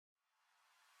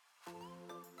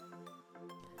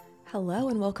Hello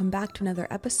and welcome back to another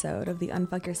episode of the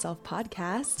Unfuck Yourself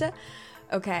podcast.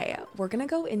 Okay, we're going to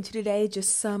go into today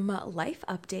just some life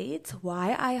updates,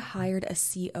 why I hired a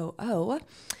COO,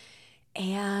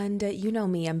 and you know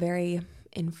me, I'm very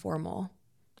informal.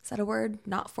 Is that a word?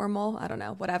 Not formal? I don't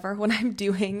know, whatever, when I'm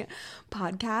doing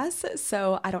podcasts.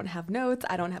 So I don't have notes,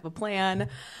 I don't have a plan.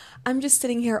 I'm just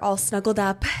sitting here all snuggled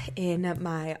up in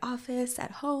my office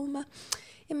at home,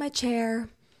 in my chair,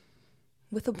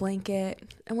 with a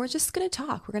blanket, and we're just going to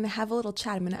talk. We're going to have a little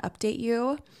chat. I'm going to update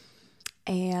you,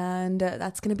 and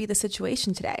that's going to be the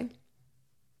situation today.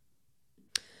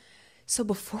 So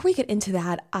before we get into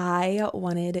that, I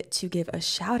wanted to give a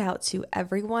shout out to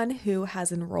everyone who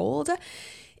has enrolled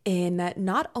in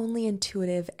not only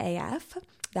Intuitive AF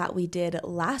that we did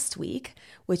last week,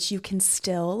 which you can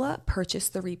still purchase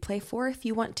the replay for if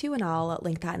you want to, and I'll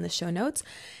link that in the show notes,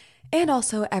 and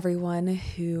also everyone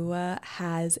who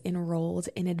has enrolled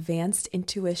in Advanced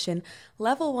Intuition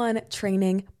Level 1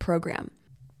 training program.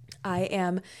 I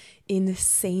am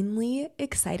insanely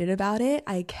excited about it.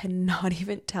 I cannot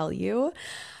even tell you.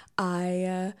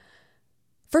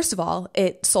 First of all,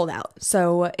 it sold out.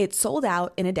 So it sold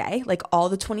out in a day, like all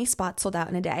the 20 spots sold out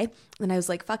in a day. And I was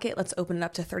like, fuck it, let's open it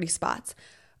up to 30 spots.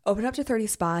 Open up to 30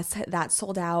 spots. That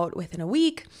sold out within a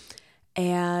week.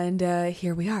 And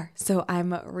here we are. So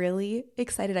I'm really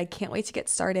excited. I can't wait to get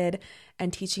started.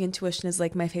 And teaching intuition is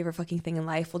like my favorite fucking thing in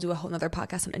life. We'll do a whole nother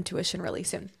podcast on intuition really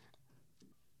soon.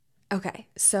 Okay,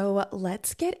 so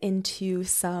let's get into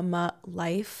some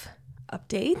life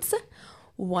updates.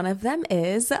 One of them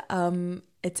is,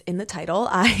 it's in the title,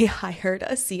 I hired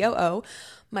a COO,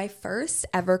 my first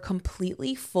ever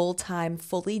completely full-time,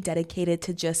 fully dedicated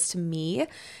to just me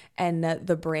and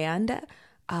the brand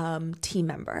team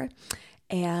member.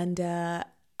 And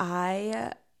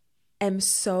I am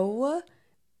so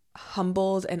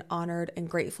humbled and honored and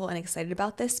grateful and excited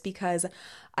about this because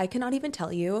I cannot even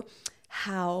tell you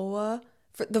how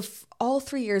for all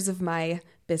 3 years of my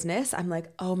business, I'm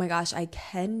like, oh my gosh, I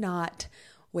cannot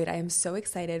wait. I am so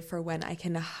excited for when I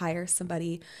can hire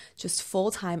somebody just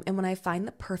full time and when I find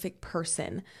the perfect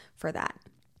person for that.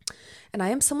 And I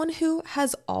am someone who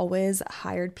has always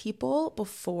hired people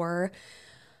before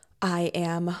I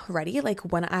am ready.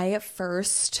 Like when I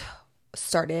first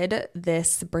started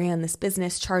this brand, this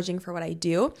business, charging for what I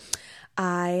do,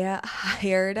 I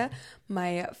hired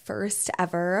my first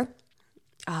ever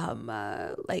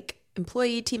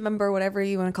employee, team member, whatever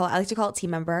you want to call it. I like to call it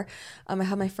team member. I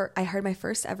hired my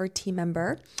first ever team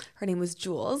member. Her name was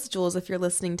Jules. Jules, if you're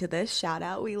listening to this, shout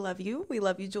out. We love you. We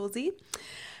love you, Julesy.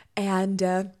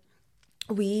 And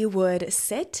we would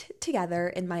sit together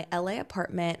in my LA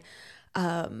apartment.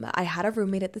 I had a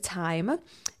roommate at the time,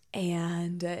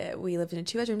 and we lived in a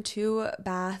 2-bedroom,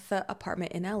 2-bath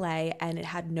apartment in LA, and it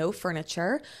had no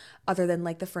furniture other than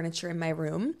like the furniture in my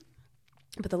room.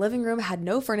 But the living room had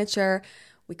no furniture.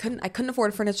 I couldn't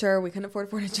afford furniture. We couldn't afford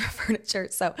furniture.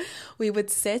 So we would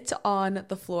sit on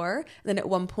the floor. And then at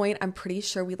one point, I'm pretty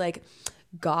sure we like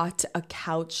got a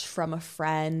couch from a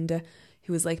friend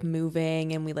who was like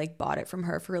moving, and we like bought it from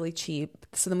her for really cheap.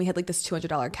 So then we had like this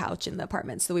 $200 couch in the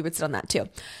apartment. So we would sit on that too.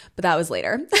 But that was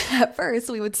later. At first,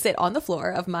 we would sit on the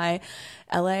floor of my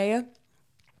LA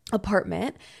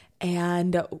apartment,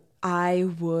 and I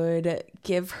would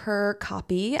give her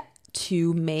copy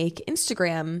to make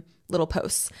Instagram little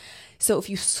posts. So if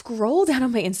you scroll down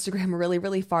on my Instagram really,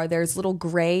 really far, there's little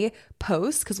gray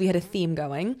posts because we had a theme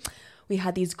going. We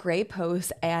had these gray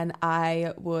posts, and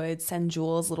I would send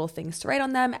Jules little things to write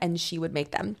on them, and she would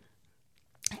make them.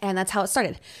 And that's how it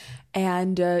started.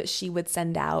 And she would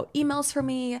send out emails for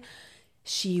me.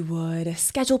 She would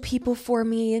schedule people for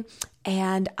me.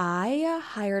 And I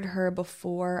hired her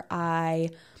before I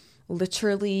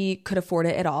literally could afford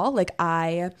it at all. Like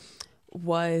I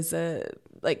was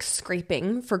like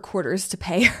scraping for quarters to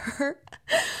pay her.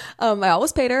 I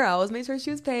always paid her. I always made sure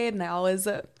she was paid, and I always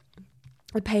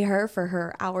would pay her for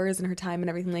her hours and her time and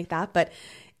everything like that. But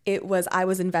I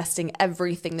was investing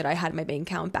everything that I had in my bank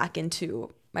account back into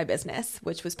my business,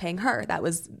 which was paying her. That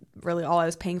was really all I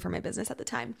was paying for my business at the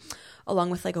time, along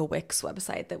with like a Wix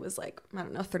website that was like, I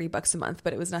don't know, $30 a month,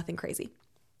 but it was nothing crazy.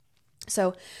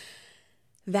 So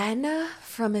then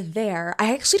from there,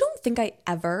 I actually don't think I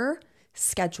ever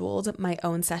scheduled my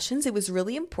own sessions. It was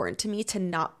really important to me to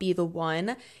not be the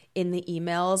one in the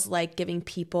emails, like giving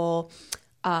people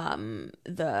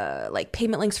the like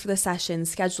payment links for the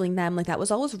sessions, scheduling them. Like that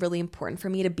was always really important for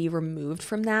me to be removed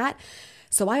from that.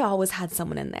 So I always had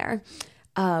someone in there.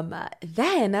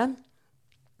 Then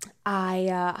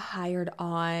I hired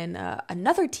on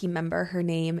another team member. Her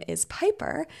name is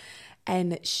Piper,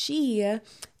 and she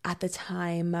at the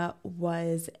time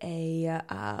was a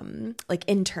like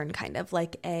intern, kind of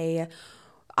like a,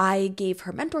 I gave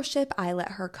her mentorship. I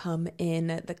let her come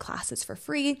in the classes for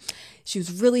free. She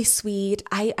was really sweet.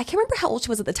 I can't remember how old she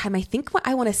was at the time. I think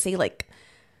I want to say like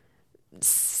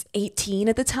 18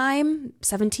 at the time,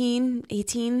 17,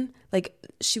 18. Like,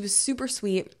 she was super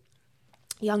sweet,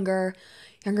 younger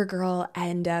girl.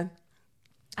 And I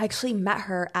actually met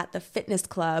her at the fitness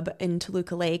club in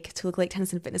Toluca Lake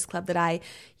Tennis and Fitness Club that I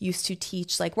used to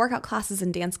teach like workout classes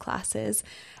and dance classes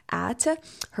at.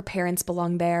 Her parents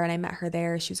belonged there, and I met her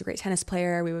there. She was a great tennis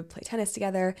player. We would play tennis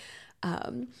together.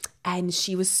 And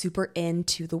she was super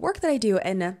into the work that I do.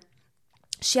 And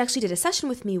she actually did a session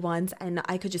with me once, and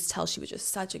I could just tell she was just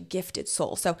such a gifted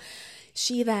soul. So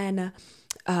she then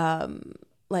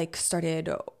started,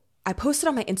 I posted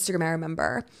on my Instagram, I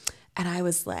remember, and I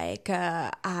was like,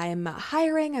 I'm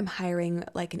hiring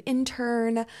like an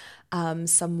intern,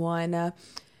 someone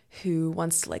who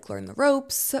wants to like learn the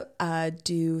ropes,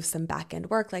 do some back end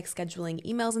work, like scheduling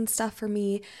emails and stuff for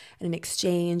me. And in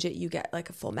exchange, you get like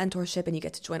a full mentorship and you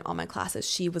get to join all my classes.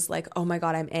 She was like, oh my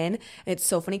God, I'm in. And it's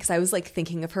so funny because I was like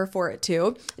thinking of her for it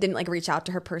too. I didn't like reach out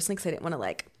to her personally because I didn't want to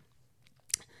like,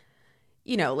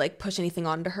 like push anything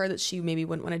onto her that she maybe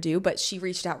wouldn't want to do, but she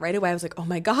reached out right away. I was like, oh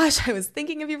my gosh, I was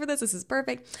thinking of you for this. This is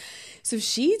perfect. So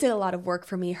she did a lot of work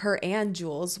for me. Her and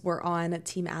Jules were on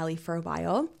Team Allie for a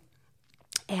while.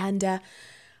 And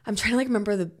I'm trying to like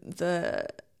remember the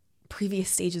previous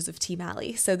stages of Team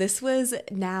Allie. So this was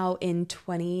now in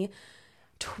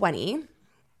 2020.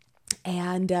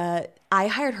 And I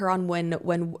hired her on when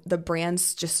the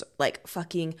brands just like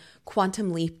fucking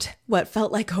quantum leaped what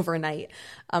felt like overnight.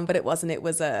 But it wasn't. It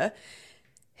was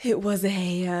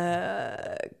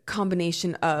a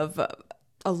combination of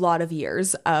a lot of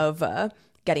years of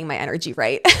getting my energy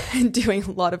right and doing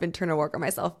a lot of internal work on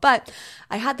myself. But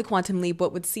I had the quantum leap,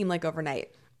 what would seem like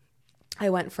overnight. I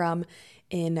went from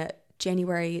in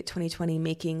January 2020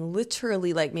 making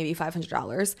literally like maybe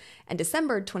 $500, and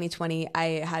December 2020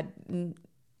 I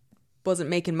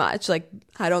wasn't making much, like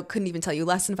couldn't even tell you,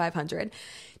 less than 500,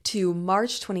 to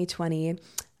March 2020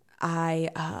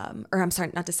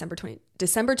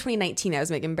 December 2019 I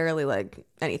was making barely like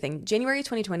anything. January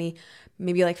 2020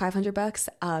 maybe like $500,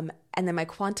 and then my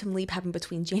quantum leap happened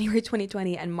between January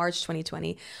 2020 and March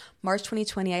 2020. March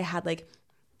 2020 I had like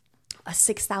a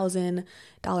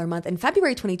 $6,000 month. In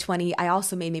February 2020, I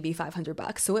also made maybe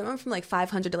 $500. So it went from like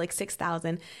 500 to like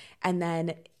 6,000. And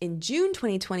then in June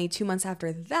 2020, 2 months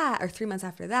after that, or 3 months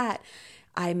after that,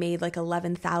 I made like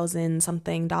 11,000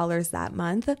 something dollars that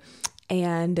month.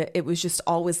 And it was just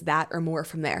always that or more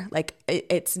from there. Like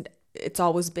it's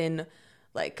always been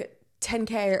like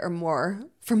 10K or more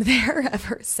from there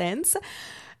ever since.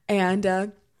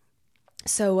 And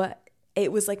so it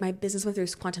was like my business went through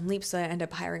this quantum leap. So I ended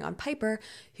up hiring on Piper,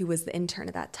 who was the intern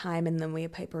at that time. And then we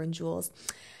had Piper and Jules.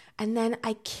 And then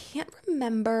I can't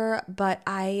remember, but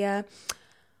I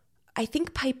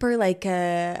think Piper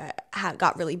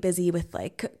got really busy with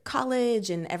like college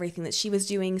and everything that she was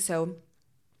doing. So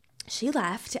she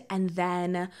left. And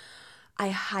then I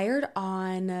hired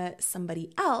on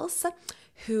somebody else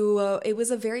who, it was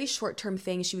a very short-term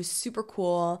thing. She was super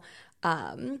cool.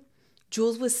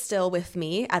 Jules was still with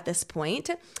me at this point.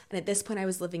 And at this point I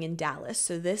was living in Dallas.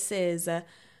 So this is,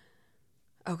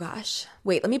 oh gosh,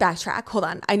 wait, let me backtrack. Hold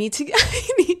on. I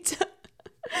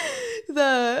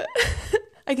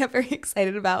got very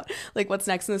excited about like what's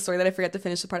next in the story that I forgot to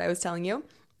finish the part I was telling you.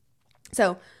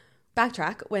 So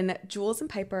backtrack. When Jules and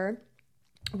Piper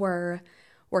were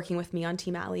working with me on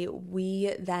Team Allie,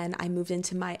 I moved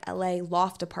into my LA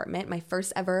loft apartment, my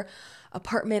first ever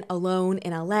apartment alone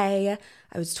in LA.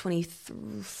 I was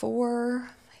 24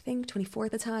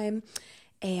 at the time.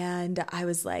 And I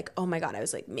was like, oh my God, I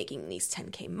was like making these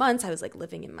 10K months. I was like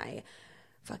living in my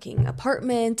fucking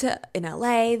apartment in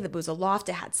LA. It was a loft.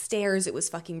 It had stairs. It was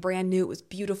fucking brand new. It was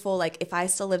beautiful. Like if I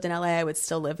still lived in LA, I would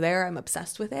still live there. I'm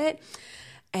obsessed with it.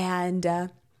 And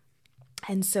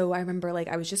so I remember like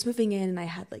I was just moving in and I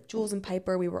had like Jules and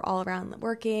Piper. We were all around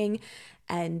working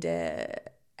and I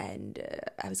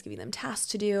was giving them tasks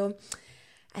to do.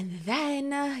 And then,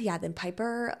 then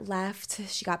Piper left.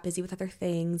 She got busy with other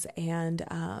things. And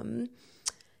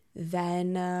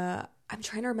then I'm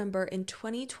trying to remember, in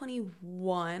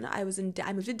 2021, I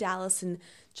moved to Dallas in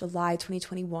July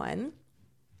 2021.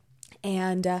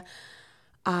 And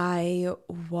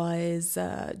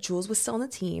Jules was still on the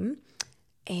team.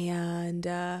 And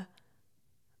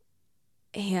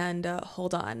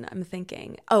hold on, I'm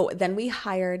thinking. Oh, then we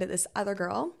hired this other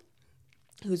girl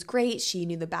who's great. She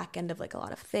knew the back end of like a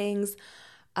lot of things.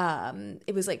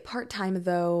 It was like part-time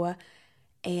though.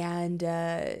 And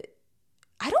I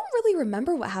don't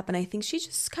remember what happened. I think she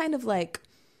just kind of like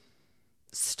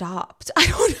stopped. I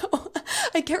don't know.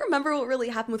 I can't remember what really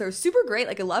happened with her. Super great.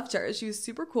 Like I loved her. She was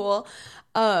super cool.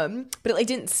 But it like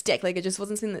didn't stick. Like it just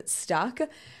wasn't something that stuck.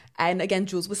 And again,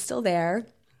 Jules was still there.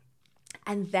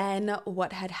 And then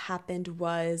what had happened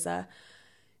was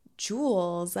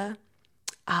Jules,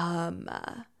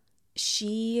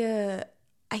 she,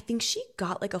 I think she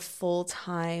got like a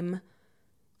full-time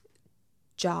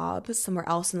job somewhere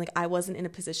else. And like I wasn't in a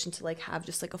position to like have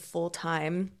just like a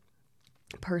full-time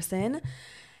person.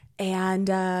 And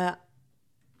I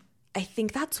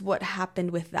think that's what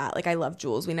happened with that. Like I love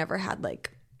Jules. We never had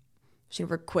like, she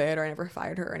never quit or I never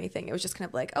fired her or anything. It was just kind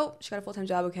of like, oh, she got a full-time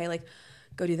job. Okay, like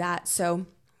go do that. So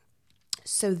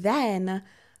then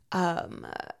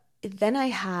I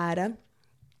had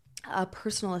a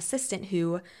personal assistant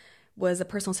who was a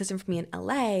personal assistant for me in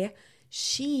LA.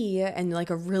 She, and like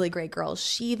a really great girl,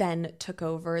 she then took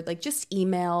over like just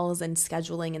emails and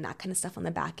scheduling and that kind of stuff on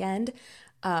the back end.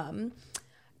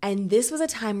 And this was a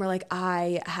time where like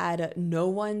I had no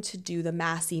one to do the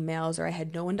mass emails, or I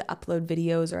had no one to upload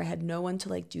videos, or I had no one to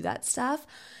like do that stuff.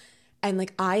 And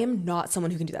like I am not someone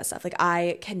who can do that stuff. Like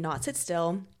I cannot sit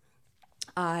still.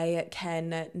 I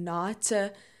cannot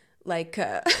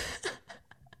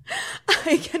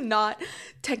I cannot,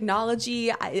 technology,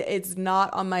 it's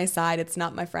not on my side. It's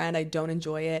not my friend. I don't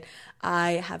enjoy it.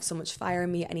 I have so much fire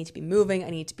in me. I need to be moving. I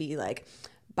need to be like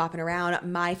bopping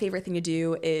around. My favorite thing to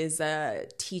do is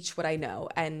teach what I know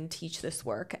and teach this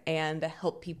work and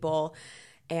help people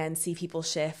and see people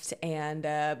shift and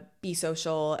be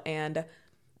social and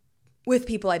with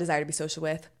people I desire to be social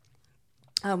with,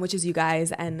 which is you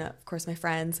guys and of course my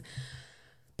friends.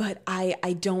 But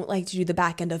I don't like to do the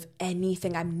back end of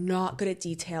anything. I'm not good at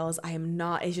details.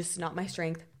 It's just not my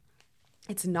strength.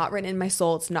 It's not written in my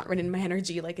soul. It's not written in my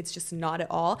energy. Like it's just not at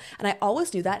all. And I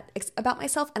always knew that about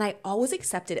myself and I always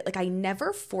accepted it. Like I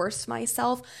never forced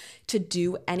myself to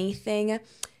do anything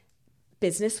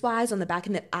business-wise on the back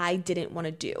end that I didn't want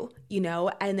to do, you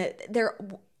know? And there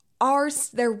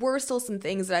were still some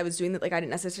things that I was doing that like I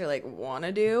didn't necessarily like want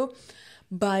to do.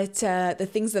 But the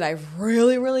things that I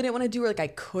really, really didn't want to do or like I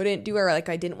couldn't do or like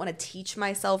I didn't want to teach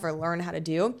myself or learn how to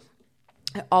do,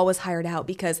 I always hired out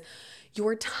because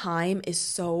your time is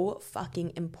so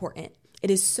fucking important.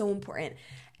 It is so important.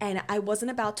 And I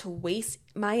wasn't about to waste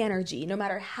my energy, no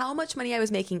matter how much money I was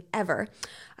making ever.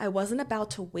 I wasn't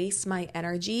about to waste my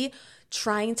energy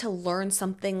trying to learn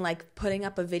something like putting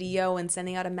up a video and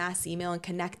sending out a mass email and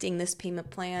connecting this payment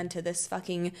plan to this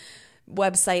fucking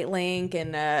website link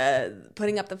and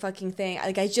putting up the fucking thing.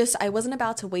 Like I wasn't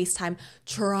about to waste time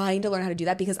trying to learn how to do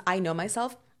that because I know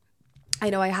myself. I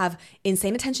know I have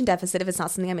insane attention deficit if it's not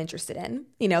something I'm interested in.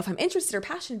 You know, if I'm interested or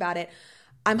passionate about it,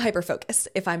 I'm hyper focused.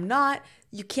 If I'm not,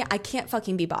 I can't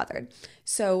fucking be bothered.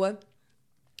 So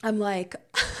I'm like,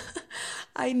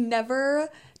 I never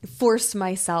forced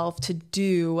myself to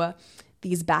do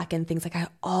these back end things. Like I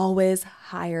always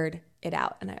hired it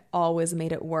out and I always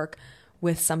made it work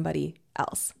with somebody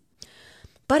else.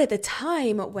 But at the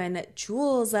time when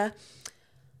Jules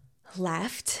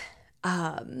left,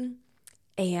 I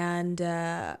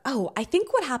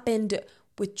think what happened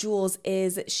with Jules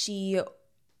is she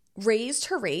raised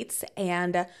her rates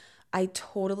and I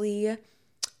totally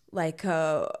like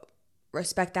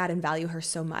respect that and value her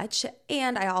so much.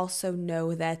 And I also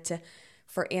know that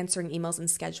for answering emails and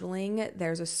scheduling,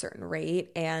 there's a certain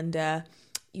rate and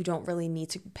you don't really need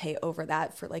to pay over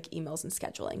that for like emails and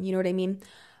scheduling. You know what I mean?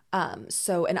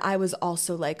 And I was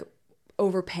also like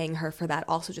overpaying her for that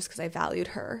also just because I valued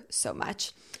her so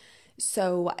much.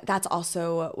 So that's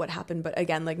also what happened. But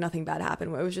again, like nothing bad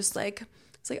happened. It was just like,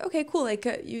 it's like, okay, cool. Like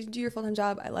you do your full-time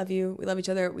job. I love you. We love each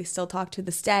other. We still talk to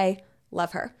this day.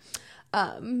 Love her.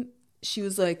 She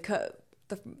was like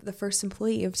the first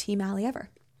employee of Team Allie ever.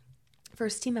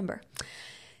 First team member.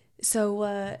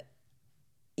 So,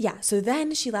 so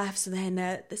then she left. So then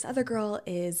this other girl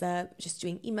is just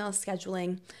doing email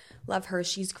scheduling. Love her.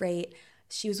 She's great.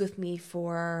 She was with me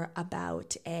for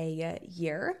about a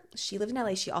year. She lived in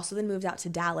LA. She also then moved out to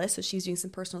Dallas. So she was doing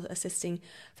some personal assisting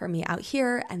for me out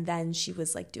here. And then she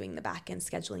was like doing the back end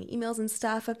scheduling emails and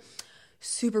stuff.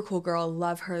 Super cool girl.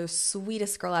 Love her.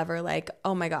 Sweetest girl ever. Like,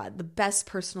 oh my God, the best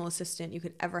personal assistant you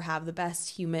could ever have. The best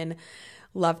human.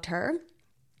 Loved her.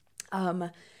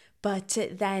 But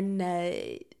then,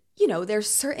 there's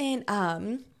certain,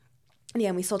 and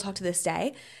we still talk to this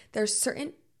day. There's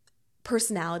certain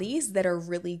personalities that are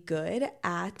really good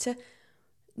at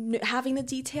having the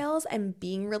details and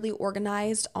being really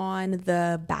organized on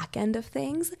the back end of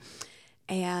things.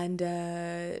 And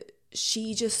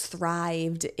she just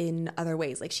thrived in other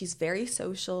ways. Like she's very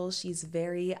social. She's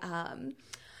very,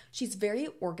 she's very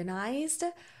organized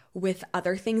with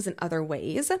other things in other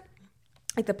ways.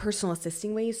 Like the personal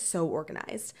assisting way is so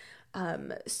organized.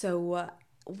 So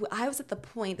I was at the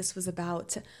point, this was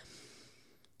about,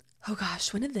 oh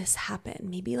gosh, when did this happen?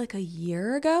 Maybe like a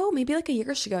year ago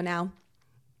now,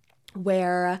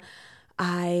 where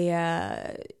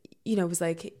I, was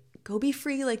like, go be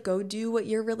free, like go do what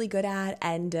you're really good at.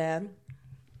 And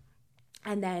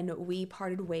then we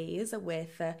parted ways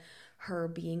with her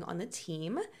being on the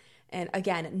team. And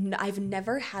again, I've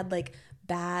never had like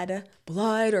bad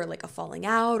blood or like a falling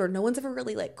out, or no one's ever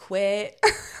really like quit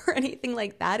or anything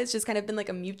like that. It's just kind of been like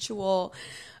a mutual,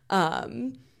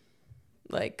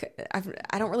 like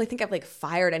I don't really think I've like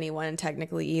fired anyone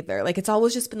technically either. Like it's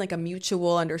always just been like a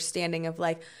mutual understanding of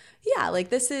like, yeah, like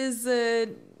this is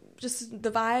just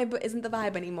the vibe isn't the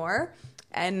vibe anymore.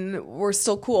 And we're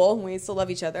still cool. We still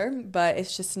love each other, but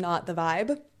it's just not the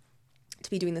vibe to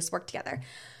be doing this work together.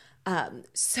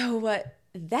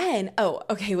 Then,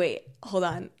 okay, wait, hold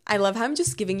on. I love how I'm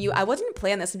just giving you, I wasn't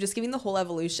planning this. I'm just giving the whole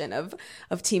evolution of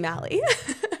Team Allie.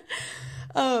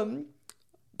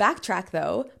 Backtrack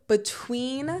though,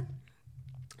 between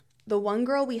the one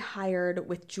girl we hired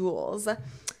with Jules,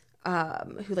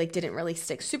 who like didn't really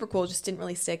stick, super cool, just didn't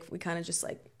really stick. We kind of just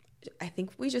like, I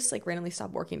think we just like randomly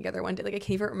stopped working together one day. Like I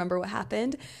can't even remember what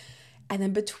happened. And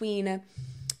then between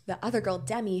the other girl,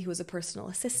 Demi, who was a personal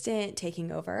assistant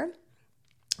taking over,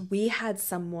 we had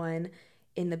someone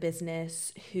in the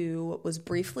business who was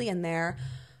briefly in there.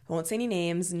 I won't say any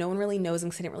names. No one really knows them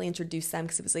because I didn't really introduce them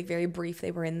because it was like very brief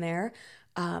they were in there.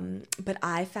 But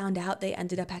I found out they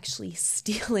ended up actually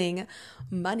stealing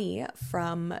money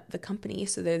from the company.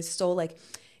 So they stole like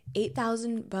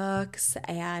 $8,000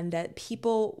 and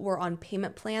people were on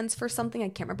payment plans for something. I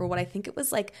can't remember what. I think it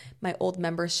was like my old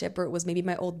membership, or it was maybe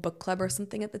my old book club or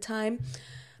something at the time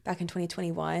back in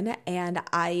 2021. And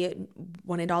I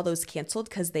wanted all those canceled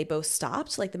because they both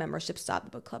stopped. Like the membership stopped,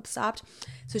 the book club stopped.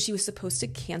 So she was supposed to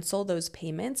cancel those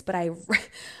payments. But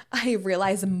I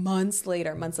realized months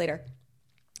later,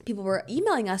 people were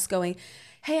emailing us going,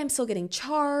 hey, I'm still getting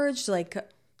charged like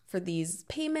for these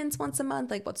payments once a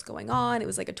month. Like what's going on? It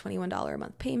was like a $21 a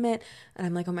month payment. And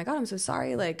I'm like, oh my God, I'm so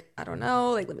sorry. Like, I don't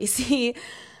know. Like, let me see.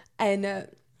 And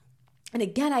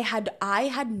again, I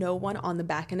had no one on the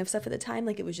back end of stuff at the time.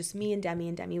 Like it was just me and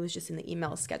Demi was just in the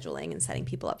email scheduling and setting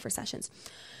people up for sessions.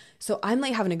 So I'm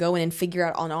like having to go in and figure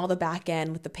out on all the back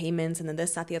end with the payments and then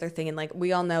this, that, the other thing. And like,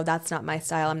 we all know that's not my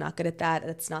style. I'm not good at that.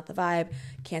 That's not the vibe.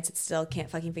 Can't sit still. Can't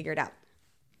fucking figure it out.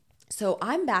 So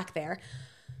I'm back there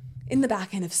in the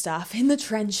back end of stuff, in the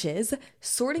trenches,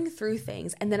 sorting through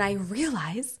things. And then I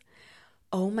realize,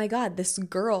 oh my God, this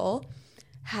girl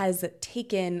has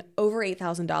taken over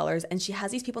 $8,000 and she has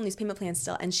these people in these payment plans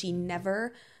still. And she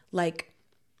never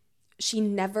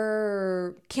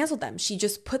canceled them. She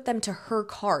just put them to her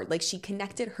card. Like she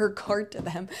connected her card to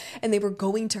them and they were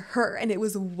going to her. And it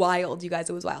was wild, you guys.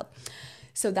 It was wild.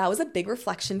 So that was a big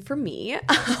reflection for me.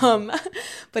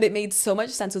 But it made so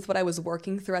much sense with what I was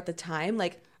working through at the time.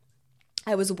 Like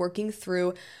I was working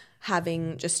through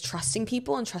having just trusting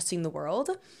people and trusting the world.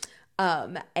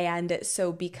 And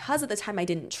so because at the time I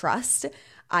didn't trust,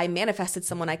 I manifested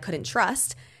someone I couldn't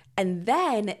trust. And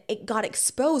then it got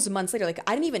exposed months later. Like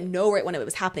I didn't even know right when it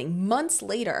was happening. Months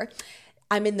later,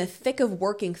 I'm in the thick of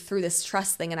working through this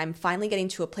trust thing. And I'm finally getting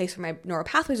to a place where my neural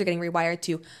pathways are getting rewired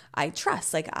to, I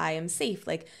trust, like I am safe.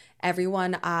 Like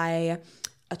everyone I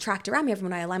attract around me,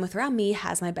 everyone I align with around me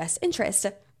has my best interest.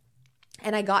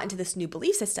 And I got into this new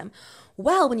belief system.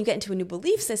 Well, when you get into a new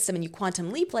belief system and you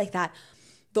quantum leap like that,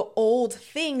 the old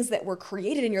things that were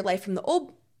created in your life from the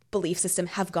old belief system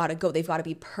have got to go. They've got to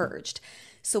be purged.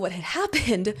 So what had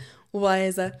happened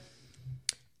was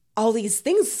all these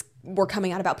things were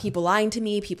coming out about people lying to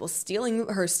me, people stealing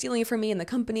from me in the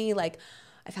company. Like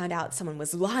I found out someone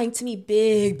was lying to me,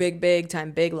 big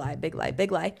time, big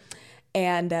lie.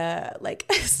 And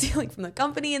like stealing from the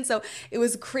company. And so it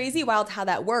was crazy wild how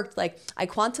that worked. Like I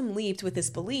quantum leaped with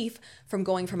this belief from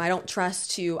going from I don't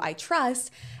trust to I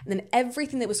trust. And then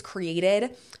everything that was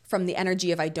created from the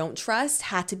energy of I don't trust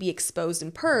had to be exposed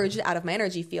and purged out of my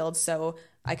energy field so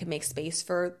I could make space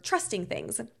for trusting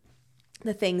things,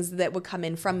 the things that would come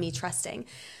in from me trusting.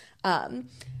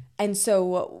 And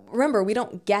so remember, we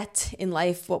don't get in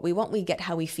life what we want, we get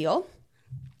how we feel.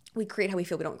 We create how we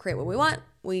feel. We don't create what we want.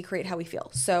 We create how we feel.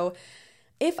 So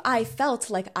if I felt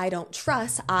like I don't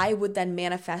trust, I would then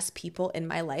manifest people in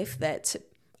my life that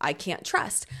I can't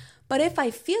trust. But if I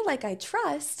feel like I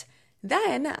trust,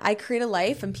 then I create a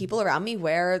life and people around me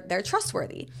where they're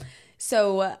trustworthy.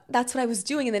 So that's what I was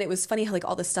doing. And then it was funny how like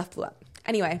all this stuff blew up.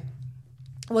 Anyway,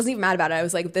 I wasn't even mad about it. I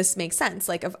was like, this makes sense.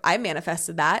 Like, if I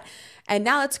manifested that. And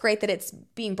now it's great that it's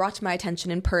being brought to my attention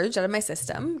and purged out of my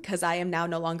system, because I am now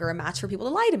no longer a match for people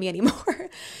to lie to me anymore.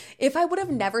 If I would have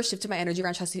never shifted my energy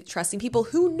around trusting people,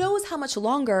 who knows how much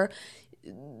longer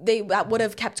that would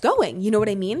have kept going. You know what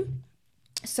I mean?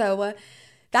 So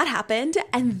that happened.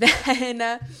 And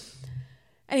then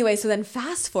anyway, so then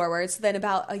fast forward. So then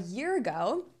about a year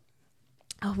ago,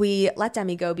 we let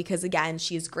Demi go because, again,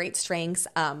 she has great strengths.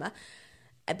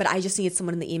 But I just needed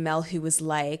someone in the email who was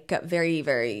like very,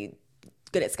 very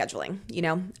good at scheduling. You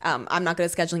know, I'm not good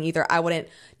at scheduling either.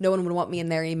 No one would want me in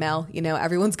their email. You know,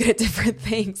 everyone's good at different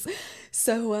things.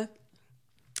 So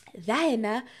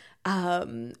then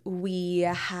we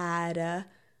had,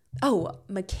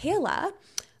 Michaela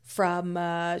from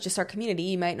just our community.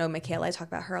 You might know Michaela. I talk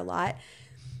about her a lot.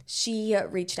 She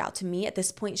reached out to me. At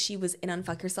this point, she was in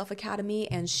Unfuck Yourself Academy,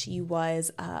 and she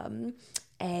was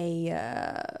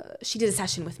she did a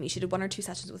session with me. She did 1 or 2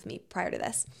 sessions with me prior to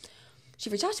this. She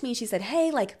reached out to me and she said,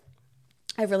 hey, like,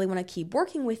 I really want to keep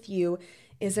working with you.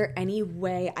 Is there any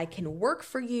way I can work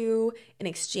for you in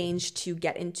exchange to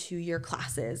get into your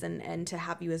classes and to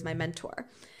have you as my mentor?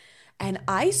 And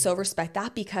I so respect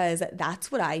that, because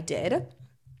that's what I did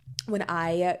when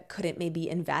I couldn't maybe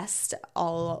invest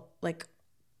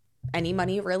any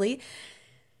money really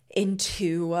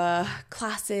into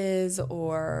classes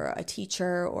or a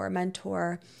teacher or a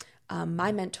mentor.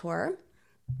 My mentor,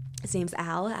 his name's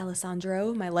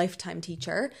Alessandro, my lifetime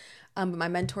teacher. But my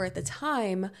mentor at the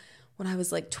time, when I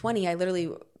was like 20, I literally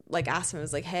like asked him, I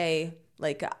was like, hey,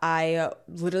 like, I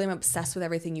literally am obsessed with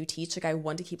everything you teach. Like, I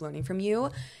want to keep learning from you.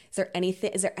 Is there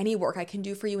any work I can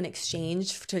do for you in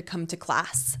exchange to come to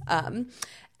class?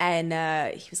 And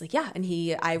he was like, yeah. And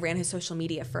I ran his social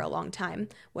media for a long time.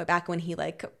 Back when he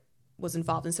was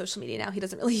involved in social media. Now he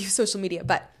doesn't really use social media,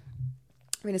 but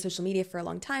I ran his social media for a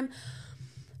long time.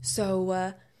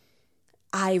 So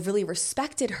I really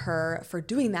respected her for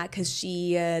doing that, because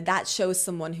that shows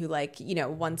someone who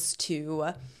wants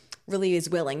to really is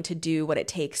willing to do what it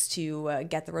takes to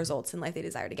get the results in life they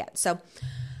desire to get. So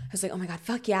I was like, oh my God,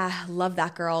 fuck yeah, love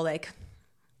that girl. Like,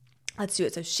 let's do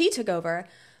it. So she took over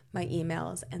my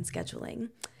emails and scheduling.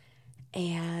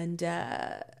 And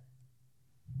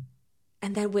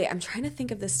then wait, I'm trying to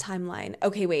think of this timeline.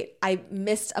 Okay, wait, I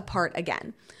missed a part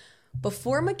again.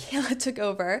 Before Michaela took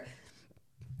over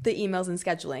the emails and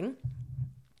scheduling,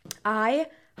 I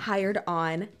hired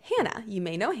on Hannah. You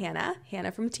may know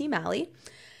Hannah from Team Allie.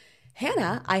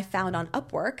 Hannah, I found on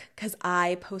Upwork because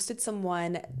I posted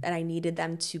someone and I needed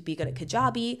them to be good at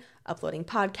Kajabi, uploading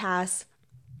podcasts,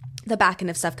 the back end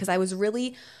of stuff, because I was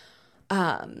really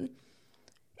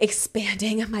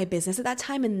expanding my business at that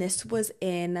time. And this was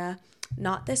in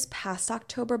not this past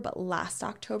October, but last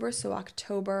October. So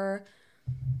October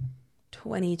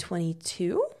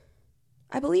 2022,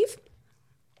 I believe.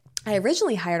 I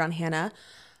originally hired on Hannah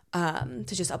to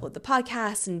just upload the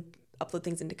podcast and upload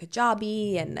things into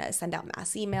Kajabi and send out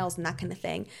mass emails and that kind of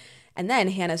thing. And then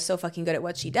Hannah's so fucking good at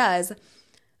what she does,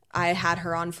 I had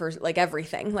her on for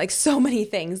everything, so many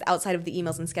things outside of the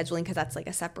emails and scheduling, because that's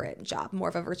a separate job, more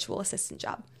of a virtual assistant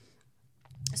job.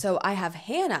 So I have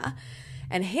Hannah,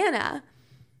 and Hannah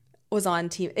is on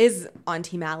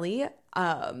Team Allie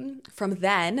from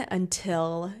then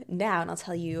until now, and I'll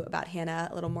tell you about Hannah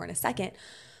a little more in a second.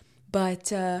 But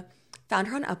found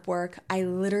her on Upwork. I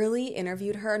literally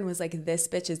interviewed her and was like, this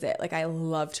bitch is it. I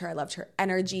loved her. I loved her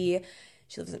energy.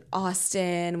 She lives in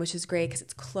Austin, which is great because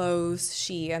it's close.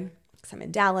 Because I'm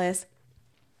in Dallas.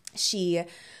 She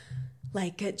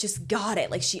just got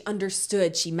it. She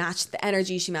understood. She matched the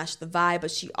energy. She matched the vibe,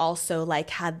 but she also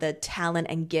had the talent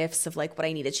and gifts of what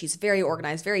I needed. She's very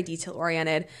organized, very detail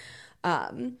oriented,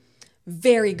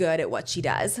 very good at what she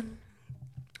does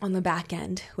on the back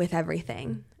end with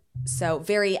everything. So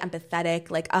very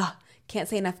empathetic. Can't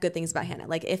say enough good things about Hannah.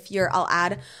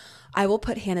 I will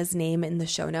put Hannah's name in the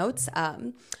show notes.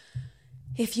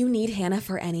 If you need Hannah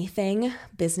for anything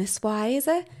business-wise,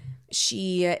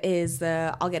 she is,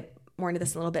 I'll get more into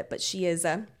this in a little bit, but she is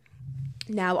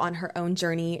now on her own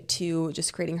journey to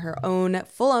just creating her own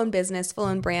full-own business,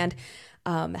 full-own brand,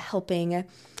 helping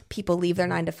people leave their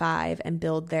 9-to-5 and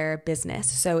build their business.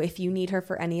 So if you need her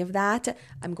for any of that,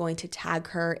 I'm going to tag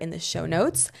her in the show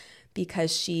notes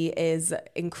because she is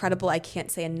incredible. I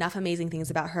can't say enough amazing things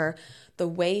about her. The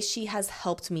way she has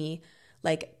helped me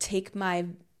take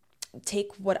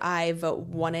what I've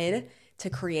wanted to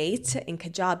create in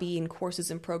Kajabi and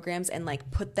courses and programs and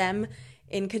put them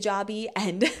in Kajabi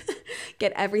and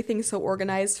get everything so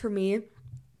organized for me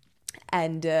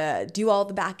and do all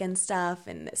the back end stuff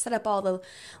and set up all the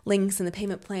links and the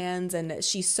payment plans. And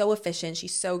she's so efficient.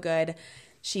 She's so good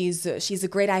she's a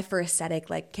great eye for aesthetic.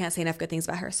 Like, can't say enough good things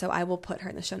about her. So I will put her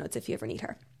in the show notes if you ever need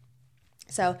her.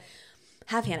 So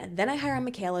have Hannah. Then I hire on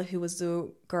Michaela, who was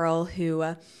the girl who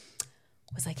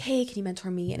was like, hey, can you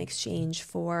mentor me in exchange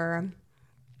for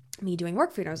me doing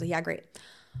work for you? And I was like, yeah, great.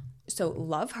 So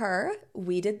love her.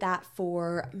 We did that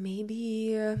for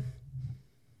maybe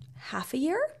half a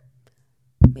year.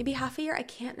 I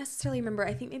can't necessarily remember.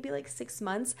 I think maybe like 6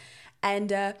 months.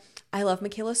 And I love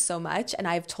Michaela so much. And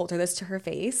I've told her this to her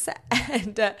face.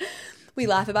 And we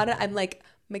laugh about it. I'm like,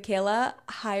 Michaela,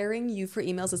 hiring you for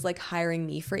emails is like hiring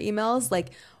me for emails.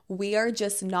 Like, we are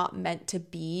just not meant to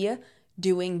be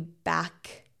doing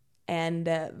back and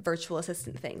virtual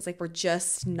assistant things. Like, we're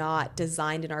just not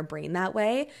designed in our brain that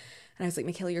way. And I was like,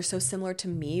 Michaela, you're so similar to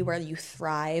me, where you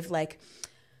thrive like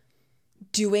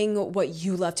doing what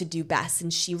you love to do best.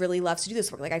 And she really loves to do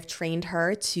this work. Like, I've trained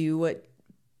her to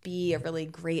be a really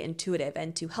great intuitive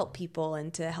and to help people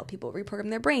and to help people reprogram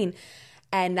their brain.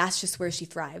 And that's just where she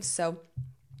thrives. So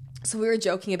we were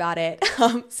joking about it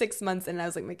 6 months in, and I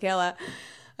was like, Michaela,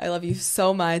 I love you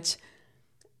so much.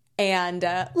 And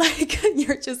like,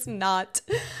 you're just not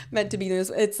meant to be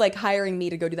this. It's like hiring me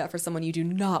to go do that for someone. You do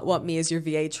not want me as your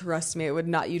VA. Trust me, it would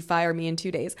not. You'd fire me in 2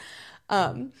 days.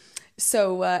 And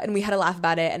we had a laugh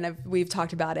about it, and we've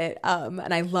talked about it.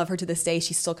 And I love her to this day.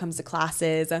 She still comes to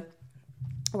classes.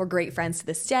 We're great friends to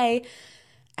this day.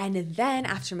 And then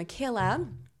after Michaela,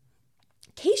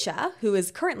 Keisha, who is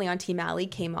currently on Team Allie,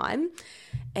 came on.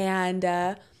 And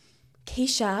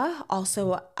Keisha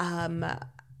also,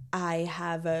 I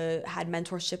have had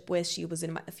mentorship with. She was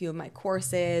in a few of my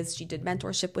courses. She did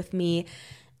mentorship with me.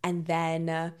 And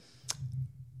then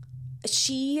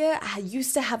she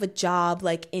used to have a job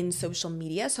like in social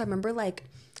media. So I remember like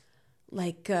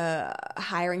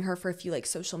hiring her for a few like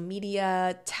social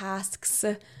media tasks.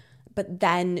 But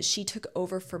then she took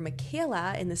over for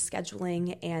Michaela in the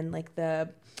scheduling and like the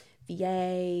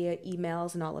VA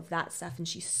emails and all of that stuff. And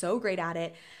she's so great at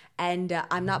it. And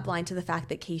I'm not blind to the fact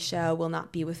that Keisha will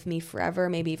not be with me forever,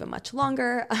 maybe even much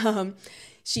longer.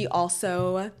 She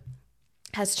also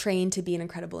has trained to be an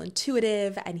incredible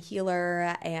intuitive and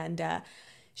healer, and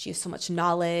she has so much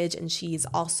knowledge, and she's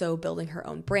also building her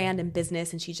own brand and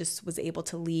business, and she just was able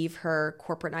to leave her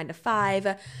corporate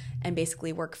 9-to-5 and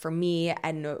basically work for me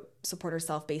and support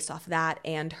herself based off that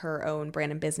and her own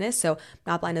brand and business. So I'm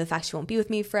not blind to the fact she won't be with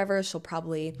me forever. She'll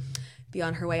probably be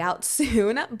on her way out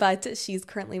soon, but she's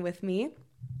currently with me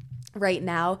right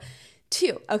now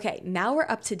too. Okay, now we're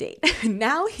up to date.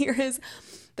 Now here is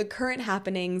the current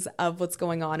happenings of what's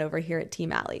going on over here at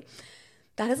Team Allie.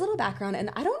 That is a little background, and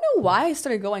I don't know why I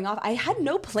started going off. I had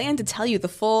no plan to tell you the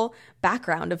full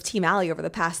background of Team Allie over the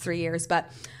past 3 years,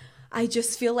 but I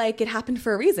just feel like it happened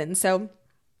for a reason. So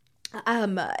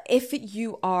if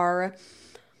you are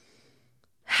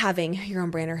having your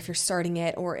own brand, or if you're starting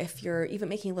it, or if you're even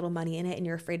making a little money in it and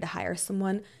you're afraid to hire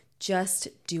someone, just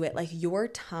do it. Like, your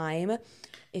time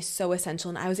is so essential.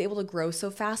 And I was able to grow so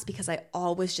fast because I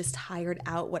always just hired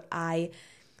out what I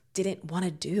didn't want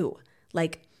to do.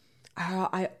 Like,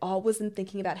 I always am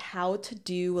thinking about how to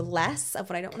do less of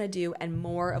what I don't want to do and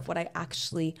more of what I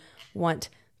actually want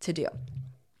to do.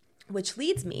 Which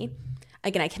leads me,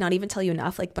 again, I cannot even tell you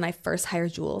enough. Like, when I first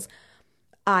hired Jules,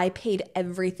 I paid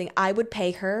everything. I would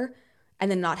pay her and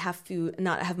then not have food,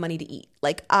 not have money to eat.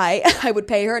 Like, I would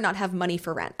pay her and not have money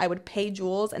for rent. I would pay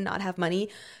Jules and not have money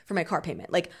for my car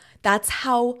payment. Like, that's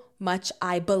how much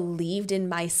I believed in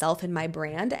myself and my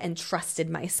brand and trusted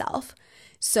myself.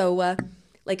 So,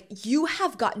 like,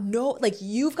 you've got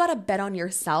to bet on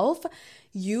yourself.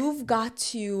 You've got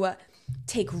to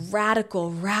take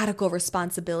radical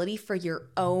responsibility for your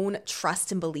own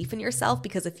trust and belief in yourself,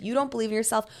 because if you don't believe in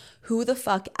yourself, who the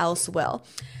fuck else will?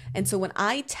 And so when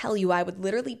I tell you I would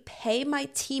literally pay my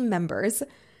team members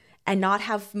and not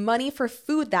have money for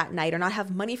food that night, or not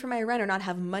have money for my rent, or not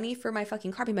have money for my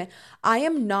fucking car payment, I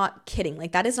am not kidding.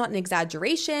 Like, that is not an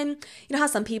exaggeration. You know how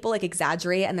some people like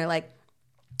exaggerate and they're like,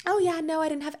 oh yeah, no, I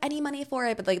didn't have any money for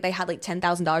it, but like they had like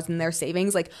 $10,000 in their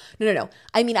savings. Like, no.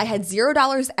 I mean, I had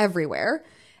 $0 everywhere,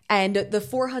 and the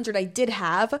 $400 I did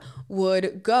have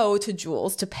would go to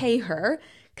Jules to pay her,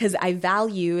 because I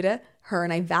valued her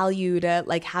and I valued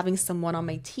like having someone on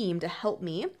my team to help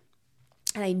me,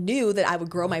 and I knew that I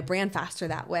would grow my brand faster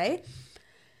that way.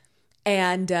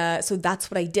 And so that's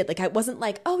what I did. Like, I wasn't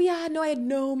like, oh yeah, no, I had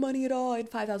no money at all. I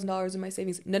had $5,000 in my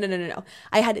savings. No.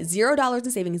 I had $0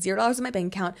 in savings, $0 in my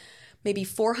bank account, maybe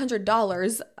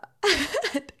 $400.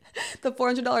 The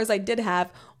 $400 I did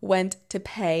have went to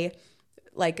pay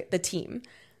like the team,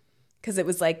 because it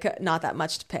was like not that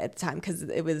much to pay at the time, because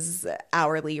it was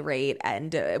hourly rate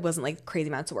and it wasn't like crazy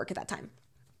amounts of work at that time.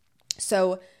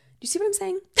 So you see what I'm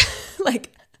saying?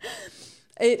 Like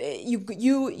you've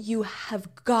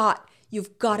got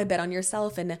to bet on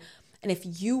yourself. And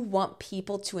if you want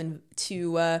people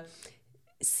to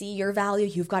see your value,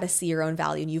 you've got to see your own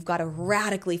value, and you've got to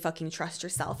radically fucking trust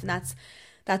yourself. And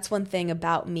that's one thing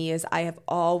about me is I have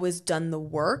always done the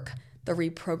work, the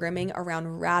reprogramming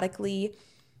around radical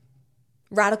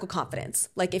confidence.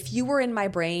 Like if you were in my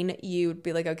brain, you'd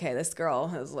be like, okay, this girl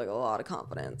has like a lot of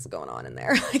confidence going on in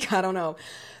there. Like, I don't know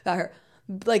about her.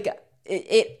 Like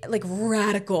like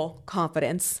radical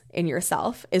confidence in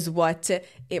yourself is what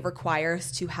it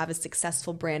requires to have a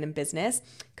successful brand and business.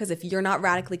 Because if you're not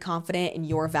radically confident in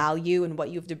your value and what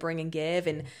you have to bring and give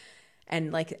and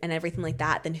everything like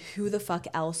that, then who the fuck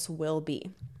else will be?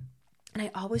 And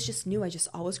I always just knew, I just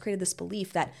always created this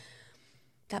belief that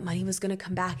money was going to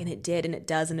come back, and it did, and it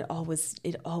does, and it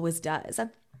always does.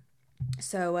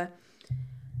 So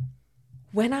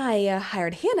when I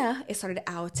hired Hannah, it started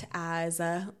out as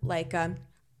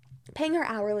paying her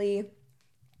hourly,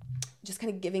 just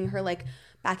kind of giving her like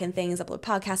back end things, upload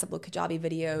podcasts, upload Kajabi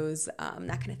videos,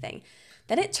 that kind of thing.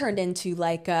 Then it turned into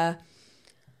like by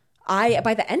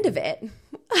the end of it,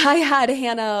 I had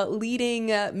Hannah leading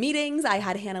meetings. I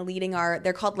had Hannah leading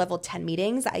they're called level 10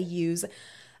 meetings.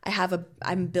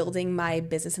 I'm building my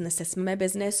business and the system of my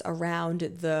business around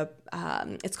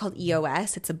it's called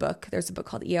EOS. It's a book. There's a book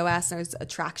called EOS, and there's a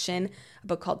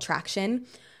book called Traction.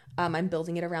 I'm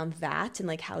building it around that and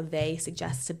like how they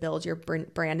suggest to build your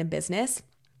brand and business.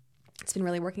 It's been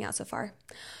really working out so far.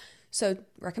 So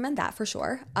recommend that for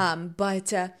sure.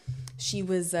 But she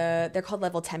was, they're called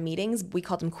level 10 meetings. We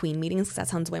called them queen meetings because that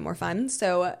sounds way more fun.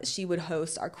 So she would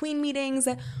host our queen meetings.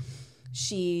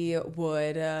 She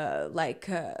would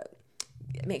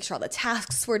make sure all the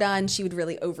tasks were done. She would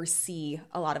really oversee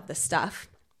a lot of the stuff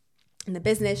in the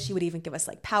business. She would even give us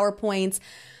like PowerPoints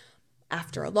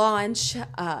after a launch.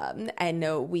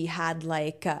 And we had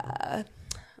she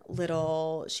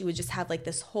would just have like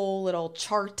this whole little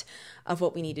chart of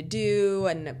what we need to do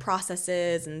and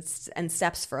processes and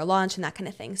steps for a launch and that kind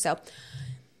of thing. So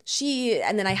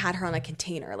and then I had her on a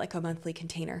container, like a monthly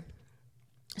container.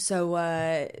 So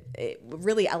it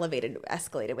really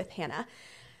escalated with Hannah.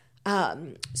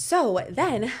 So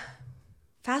then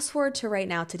fast forward to right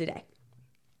now to today,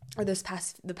 or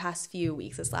the past few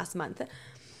weeks, this last month,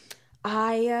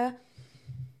 I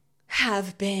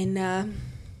have been,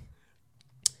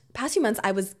 past few months,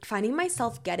 I was finding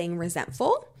myself getting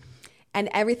resentful, and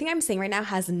everything I'm saying right now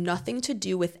has nothing to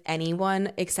do with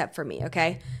anyone except for me,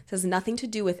 okay? This has nothing to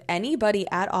do with anybody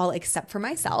at all except for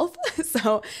myself.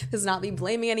 So this is not me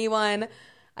blaming anyone.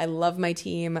 I love my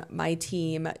team. My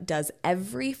team does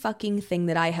every fucking thing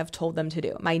that I have told them to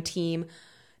do. My team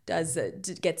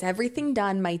gets everything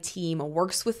done. My team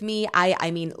works with me. I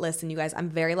mean, listen, you guys, I'm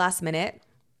very last minute.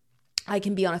 I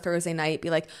can be on a Thursday night, be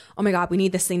like, oh my God, we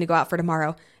need this thing to go out for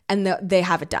tomorrow. And they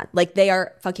have it done. Like, they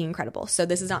are fucking incredible. So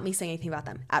this is not me saying anything about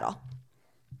them at all.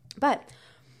 But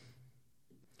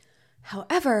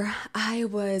however, I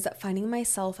was finding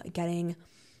myself getting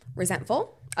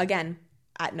resentful. Again,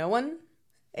 at no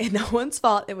one's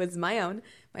fault. It was my own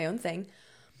thing.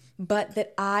 But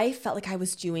that I felt like I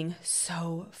was doing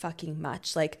so fucking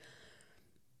much. Like,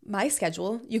 my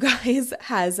schedule, you guys,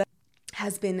 has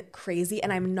been crazy,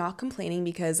 and I'm not complaining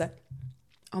because,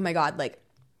 oh my God, like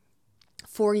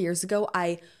 4 years ago,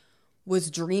 I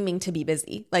was dreaming to be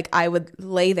busy. Like, I would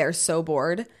lay there so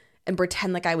bored and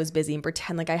pretend like I was busy and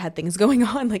pretend like I had things going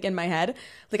on, like in my head.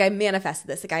 Like, I manifested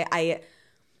this. Like,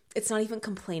 it's not even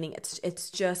complaining. It's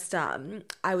just,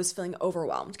 I was feeling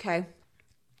overwhelmed. Okay.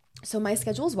 So my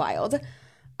schedule is wild.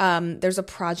 There's a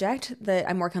project that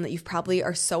I'm working on that you probably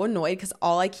are so annoyed because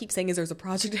all I keep saying is there's a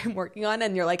project I'm working on,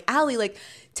 and you're like, Allie, like,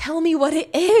 tell me what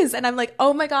it is. And I'm like,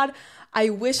 oh my God, I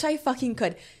wish I fucking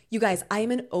could. You guys, I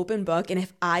am an open book, and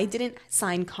if I didn't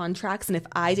sign contracts and if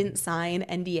I didn't sign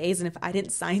NDAs and if I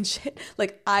didn't sign shit,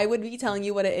 like, I would be telling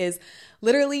you what it is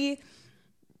literally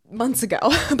months ago,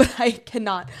 but I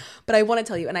cannot. But I want to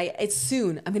tell you, and it's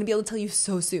soon. I'm going to be able to tell you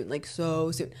so soon, like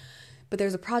so soon. But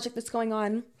there's a project that's going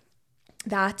on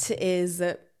that is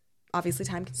obviously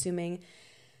time consuming.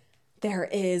 There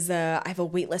is I have a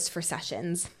wait list for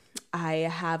sessions. I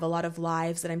have a lot of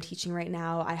lives that I'm teaching right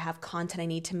now. I have content I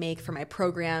need to make for my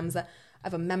programs. I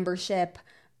have a membership.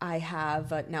 I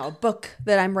have now a book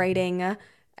that I'm writing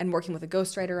and working with a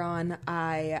ghostwriter on.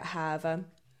 I have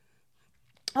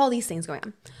all these things going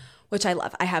on, which I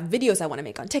love. I have videos I want to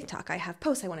make on TikTok. I have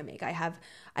posts I want to make.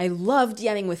 I love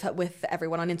DMing with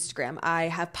everyone on Instagram. I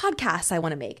have podcasts I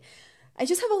want to make. I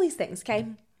just have all these things, okay?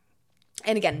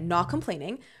 And again, not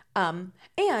complaining.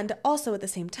 And also at the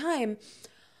same time,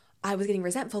 I was getting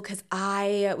resentful because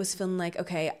I was feeling like,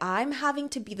 okay, I'm having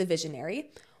to be the visionary,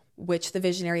 which the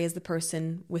visionary is the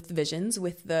person with the visions,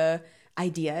 with the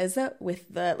ideas,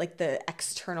 with the like the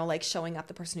external, like showing up,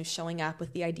 the person who's showing up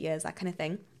with the ideas, that kind of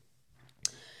thing.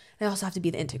 And I also have to be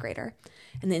the integrator.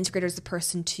 And the integrator is the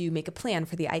person to make a plan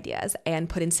for the ideas and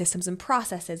put in systems and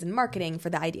processes and marketing for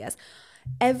the ideas.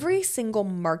 Every single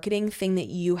marketing thing that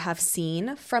you have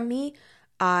seen from me,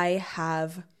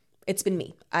 it's been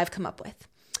me. I've come up with.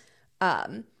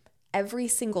 Every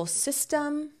single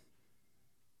system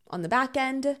on the back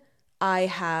end, I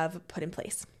have put in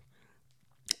place.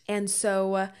 And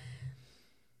so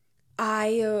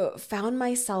I found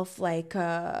myself like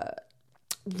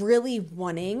really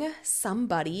wanting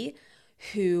somebody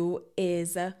who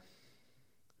is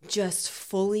just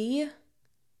fully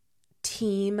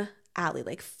team Allie,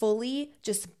 like fully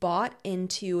just bought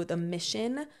into the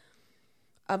mission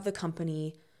of the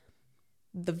company,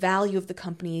 the value of the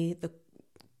company,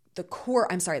 the core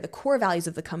values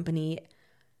of the company,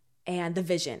 and the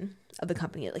vision of the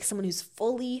company, like someone who's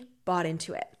fully bought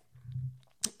into it.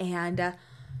 And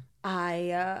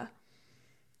I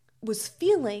was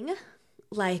feeling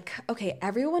like, okay,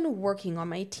 everyone working on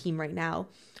my team right now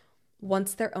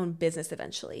wants their own business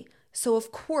eventually. So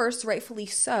of course, rightfully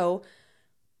so,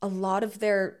 a lot of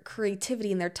their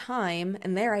creativity and their time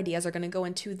and their ideas are going to go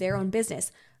into their own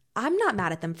business. I'm not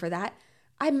mad at them for that.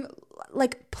 I'm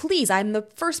like, please, I'm the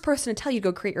first person to tell you to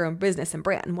go create your own business and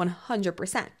brand,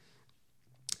 100%.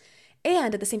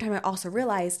 And at the same time, I also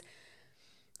realized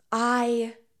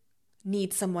I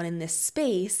need someone in this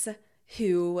space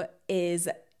who is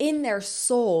in their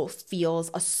soul,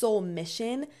 feels a soul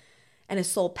mission and a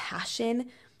soul passion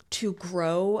to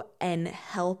grow and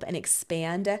help and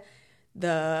expand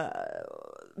the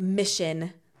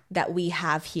mission that we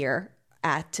have here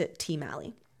at Team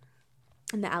Allie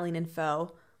and the Allie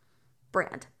Ninfo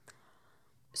brand.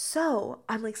 So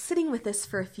I'm like sitting with this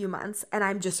for a few months and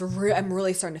I'm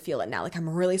really starting to feel it now. Like I'm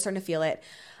really starting to feel it.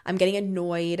 I'm getting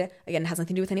annoyed. Again, it has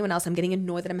nothing to do with anyone else. I'm getting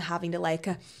annoyed that I'm having to like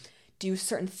do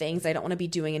certain things I don't want to be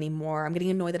doing anymore. I'm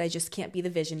getting annoyed that I just can't be the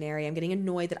visionary. I'm getting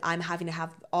annoyed that I'm having to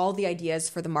have all the ideas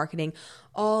for the marketing,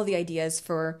 all the ideas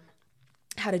for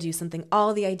how to do something,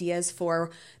 all the ideas for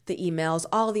the emails,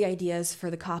 all the ideas for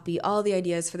the copy, all the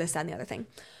ideas for this, that, and the other thing.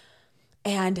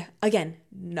 And again,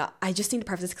 I just need to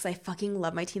preface this because I fucking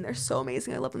love my team. They're so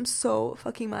amazing. I love them so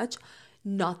fucking much.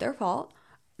 Not their fault.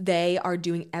 They are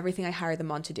doing everything I hired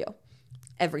them on to do.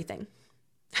 Everything.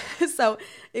 So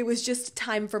it was just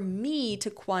time for me to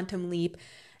quantum leap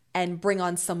and bring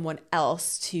on someone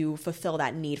else to fulfill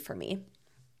that need for me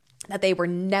that they were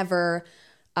never,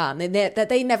 that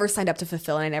they never signed up to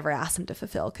fulfill, and I never asked them to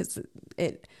fulfill because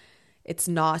it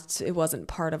wasn't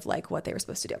part of like what they were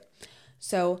supposed to do.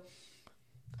 So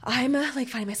I'm like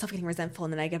finding myself getting resentful,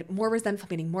 and then I get more resentful,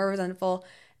 getting more resentful.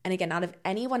 And again, not of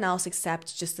anyone else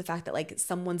except just the fact that like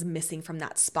someone's missing from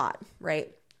that spot,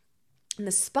 right? And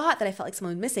the spot that I felt like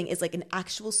someone was missing is like an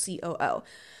actual COO,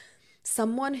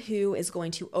 someone who is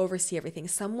going to oversee everything,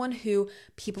 someone who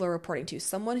people are reporting to,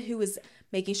 someone who is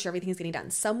making sure everything is getting done,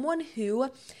 someone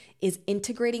who is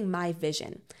integrating my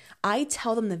vision. I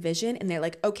tell them the vision and they're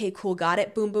like, okay, cool, got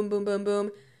it. Boom, boom, boom, boom,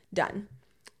 boom, done.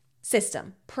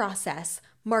 System, process,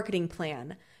 marketing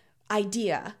plan,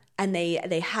 idea, and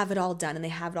they have it all done and they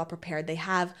have it all prepared.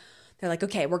 They're like,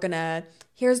 okay,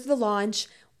 here's the launch.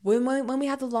 When we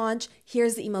have the launch,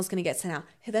 here's the email's going to get sent out.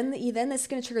 Then this is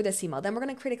going to trigger this email. Then we're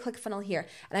going to create a click funnel here.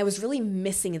 And I was really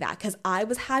missing that because I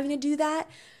was having to do that.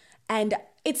 And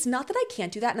it's not that I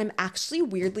can't do that. And I'm actually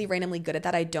weirdly, randomly good at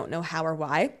that. I don't know how or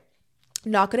why.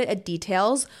 Not good at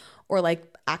details or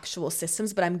like actual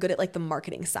systems, but I'm good at like the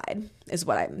marketing side is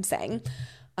what I'm saying.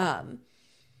 I'm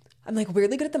like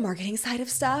weirdly good at the marketing side of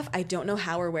stuff. I don't know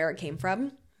how or where it came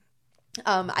from.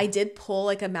 I did pull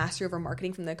like a mastery over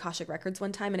marketing from the Akashic Records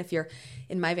one time. And if you're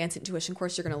in my advanced intuition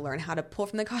course, you're going to learn how to pull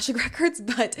from the Akashic Records,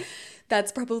 but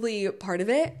that's probably part of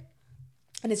it.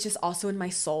 And it's just also in my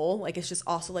soul. Like it's just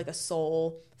also like a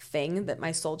soul thing that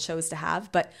my soul chose to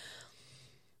have. But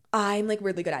I'm like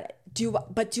weirdly good at it.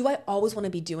 Do I always want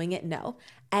to be doing it? No.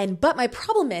 But my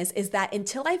problem is that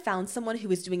until I found someone who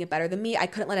was doing it better than me, I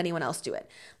couldn't let anyone else do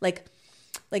it. Like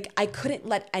I couldn't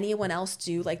let anyone else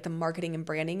do like the marketing and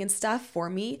branding and stuff for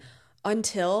me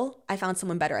until I found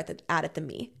someone better at it than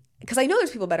me. Because I know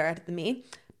there's people better at it than me,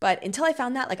 but until I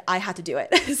found that, like I had to do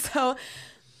it. So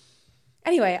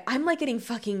anyway, I'm like getting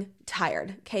fucking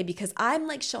tired, okay? Because I'm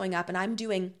like showing up and I'm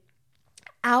doing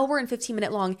hour and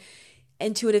 15-minute long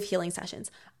intuitive healing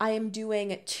sessions. I am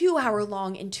doing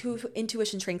 2-hour-long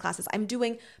intuition training classes. I'm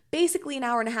doing basically an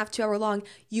hour and a half, 2-hour long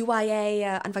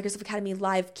UIA Unfuck Yourself Academy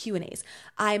live Q&As.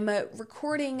 I'm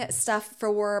recording stuff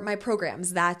for my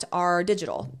programs that are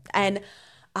digital, and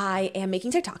I am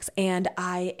making TikToks, and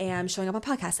I am showing up on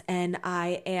podcasts, and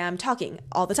I am talking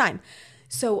all the time.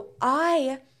 So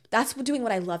that's doing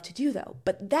what I love to do though.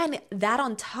 But then that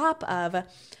on top of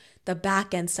the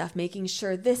back end stuff, making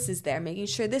sure this is there, making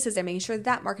sure this is there, making sure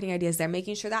that marketing idea is there,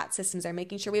 making sure that system's there,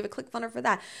 making sure we have a ClickFunnels for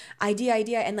that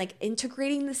idea, and like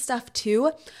integrating this stuff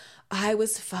too, I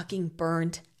was fucking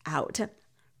burnt out.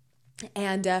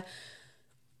 And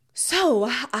so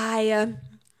I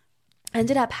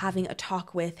ended up having a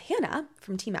talk with Hannah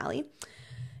from Team Allie.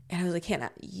 And I was like,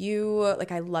 Hannah,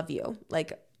 I love you,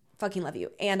 like fucking love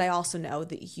you. And I also know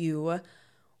that you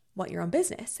want your own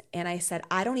business. And I said,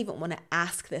 I don't even want to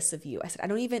ask this of you. I said, I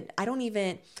don't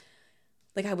even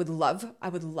like, I would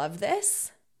love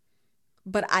this,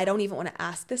 but I don't even want to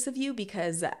ask this of you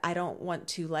because I don't want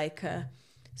to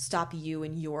stop you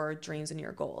and your dreams and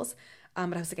your goals.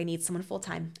 But I was like, I need someone full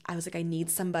time. I was like, I need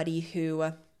somebody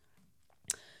who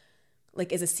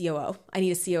is a COO. I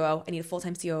need a COO. I need a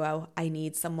full-time COO. I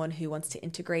need someone who wants to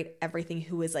integrate everything,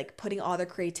 who is putting all their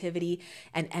creativity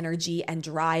and energy and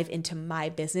drive into my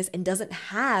business and doesn't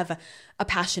have a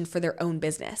passion for their own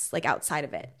business, outside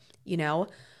of it,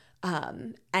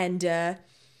 And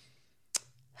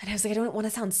I was like, I don't want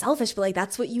to sound selfish, but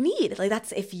that's what you need.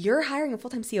 That's, if you're hiring a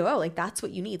full-time COO, that's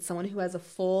what you need. Someone who has a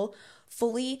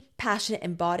fully passionate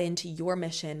and bought into your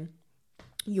mission,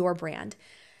 your brand.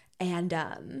 And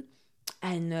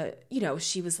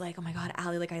she was like, oh my God,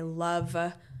 Allie, I love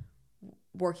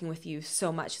working with you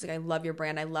so much. She's like, I love your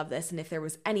brand. I love this. And if there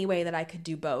was any way that I could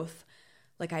do both,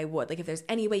 I would. If there's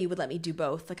any way you would let me do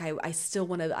both, I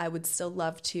would still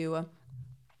love to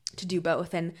do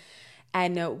both. And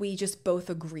we just both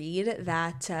agreed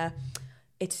that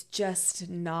it's just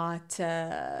not,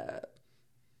 that's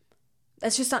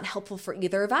just not helpful for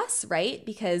either of us, right?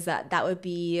 Because that would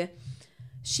be,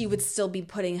 she would still be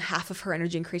putting half of her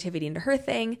energy and creativity into her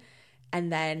thing.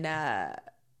 And then,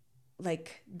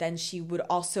 then she would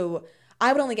also,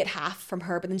 I would only get half from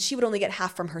her, but then she would only get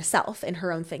half from herself in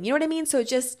her own thing. You know what I mean? So it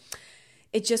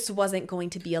just wasn't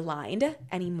going to be aligned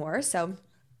anymore. So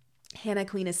Hannah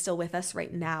Queen is still with us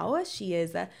right now. She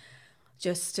is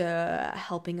just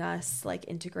helping us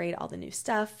integrate all the new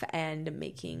stuff and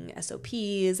making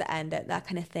SOPs and that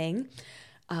kind of thing.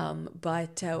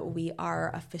 But we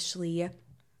are officially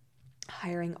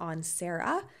hiring on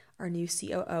Sarah, our new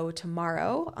COO,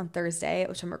 tomorrow on Thursday,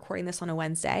 which I'm recording this on a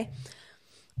Wednesday.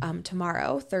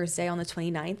 Tomorrow, Thursday on the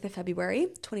 29th of February,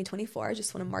 2024. I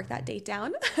just want to mark that date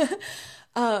down.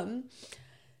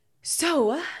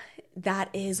 So that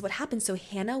is what happened. So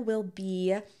Hannah will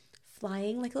be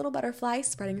flying like a little butterfly,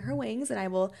 spreading her wings, and I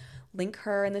will link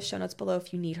her in the show notes below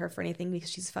if you need her for anything,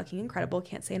 because she's fucking incredible.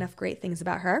 Can't say enough great things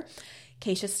about her.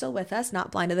 Keisha's still with us,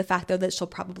 not blind to the fact though that she'll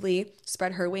probably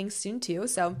spread her wings soon too.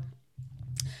 So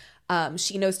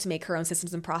she knows to make her own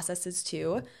systems and processes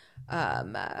too,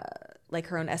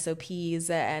 her own SOPs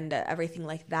and everything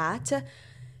like that,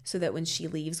 so that when she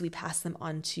leaves, we pass them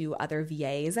on to other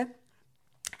VAs.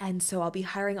 And so I'll be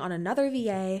hiring on another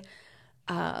VA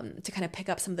to kind of pick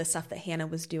up some of the stuff that Hannah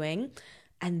was doing.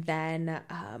 And then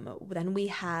we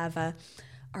have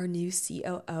our new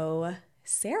COO,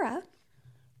 Sarah.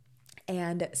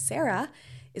 And Sarah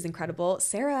is incredible.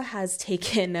 Sarah has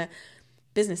taken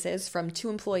businesses from 2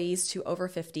 employees to over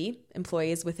 50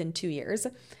 employees within 2 years.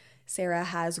 Sarah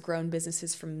has grown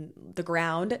businesses from the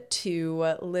ground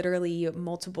to literally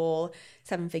multiple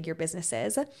 7-figure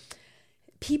businesses.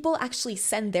 People actually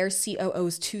send their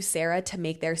COOs to Sarah to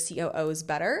make their COOs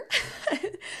better.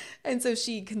 And so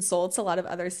she consults a lot of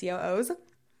other COOs.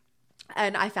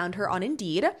 And I found her on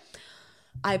Indeed.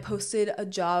 I posted a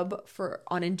job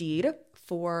on Indeed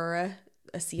for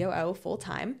a COO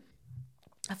full-time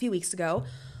a few weeks ago.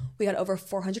 We got over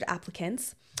 400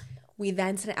 applicants. We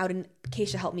then sent out, and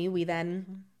Keisha helped me, we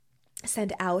then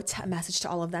sent out a message to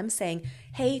all of them saying,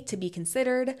 hey, to be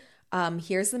considered,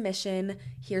 here's the mission,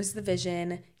 here's the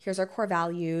vision, here's our core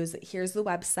values, here's the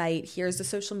website, here's the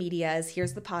social medias,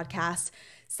 here's the podcast.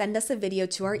 Send us a video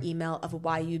to our email of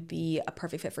why you'd be a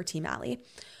perfect fit for Team Allie.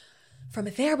 From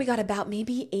there, we got about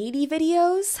maybe 80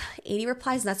 videos, 80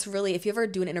 replies. And that's really, if you ever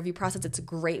do an interview process, it's a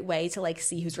great way to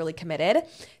see who's really committed. So you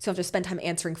don't have to spend time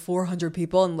answering 400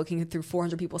 people and looking through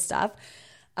 400 people's stuff.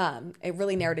 It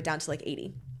really narrowed it down to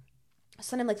 80.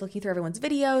 So then I'm looking through everyone's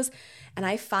videos, and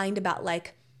I find about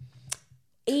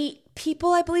 8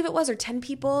 people, I believe it was, or 10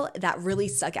 people that really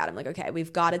stuck out. I'm like, okay,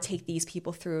 we've got to take these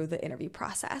people through the interview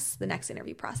process, the next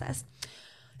interview process.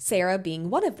 Sarah being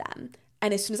one of them.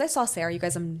 And as soon as I saw Sarah, you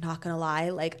guys, I'm not going to lie,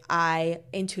 like I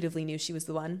intuitively knew she was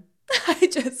the one.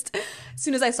 As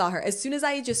soon as I saw her, as soon as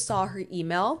I just saw her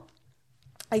email,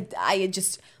 I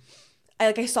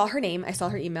saw her name, I saw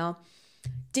her email,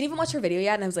 didn't even watch her video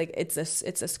yet. And I was like, it's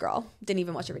this girl. Didn't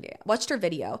even watch her video yet. Watched her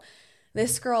video.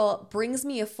 This girl brings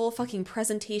me a full fucking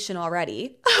presentation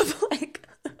already of like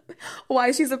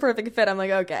why she's a perfect fit. I'm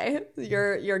like, okay,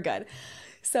 you're good.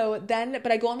 So then,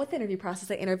 but I go on with the interview process.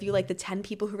 I interview like the 10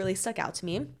 people who really stuck out to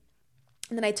me. And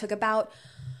then I took about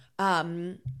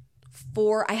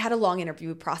I had a long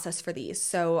interview process for these.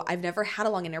 So I've never had a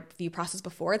long interview process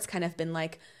before. It's kind of been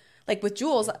like with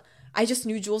Jules, I just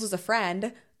knew Jules as a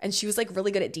friend and she was like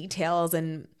really good at details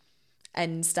and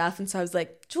stuff. And so I was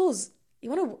like, Jules, you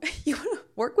want to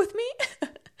work with me?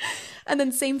 And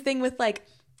then same thing with like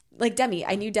Demi.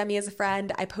 I knew Demi as a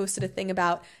friend. I posted a thing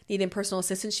about needing personal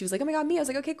assistance. She was like, oh my God, me. I was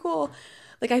like, okay, cool.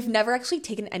 Like I've never actually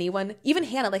taken anyone, even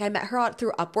Hannah, like I met her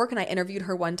through Upwork and I interviewed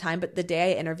her one time, but the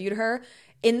day I interviewed her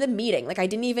in the meeting, like I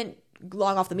didn't even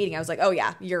log off the meeting. I was like, oh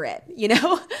yeah, you're it, you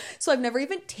know? So I've never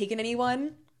even taken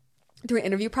anyone through an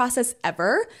interview process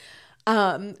ever.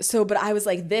 But I was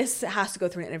like, this has to go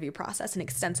through an interview process, an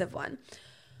extensive one.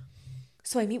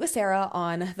 So I meet with Sarah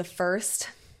on the first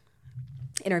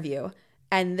interview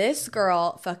and this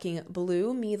girl fucking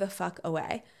blew me the fuck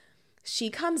away. She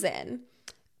comes in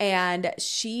and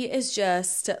she is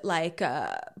just like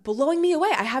blowing me away.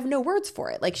 I have no words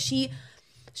for it. Like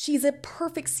she's a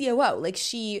perfect COO. Like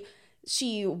she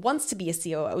wants to be a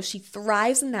COO. She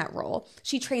thrives in that role.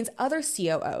 She trains other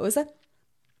COOs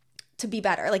to be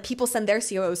better. Like people send their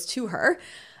COOs to her.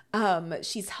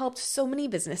 She's helped so many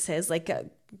businesses like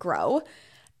grow,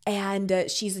 and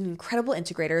she's an incredible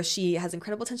integrator. She has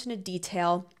incredible attention to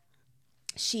detail.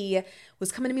 She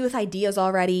was coming to me with ideas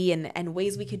already and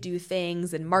ways we could do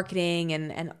things and marketing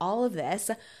and all of this.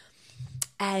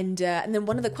 And then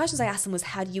one of the questions I asked them was,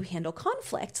 how do you handle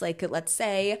conflict? Like, let's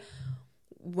say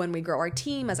when we grow our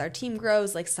team, as our team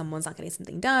grows, like someone's not getting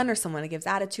something done or someone gives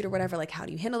attitude or whatever, like how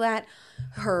do you handle that?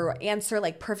 Her answer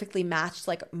like perfectly matched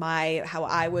like how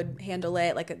I would handle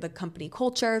it, like the company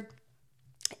culture.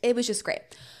 It was just great.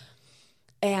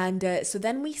 And so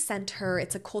then we sent her,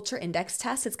 it's a culture index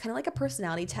test. It's kind of like a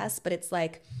personality test, but it's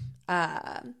like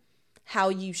how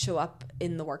you show up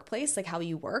in the workplace, like how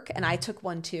you work. And I took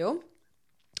one too.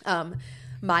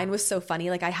 Mine was so funny.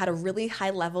 Like I had a really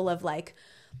high level of like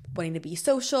wanting to be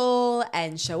social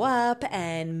and show up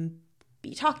and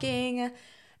be talking.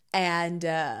 And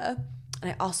I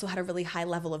also had a really high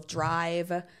level of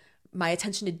drive. My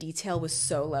attention to detail was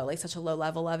so low, like such a low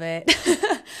level of it.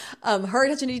 Her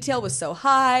attention to detail was so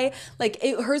high. Like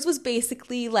hers was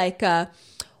basically like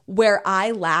where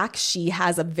I lack, she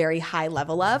has a very high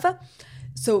level of.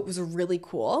 So it was really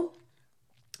cool.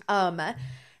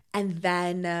 And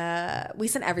then we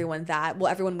sent everyone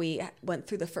everyone we went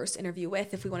through the first interview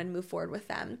with, if we wanted to move forward with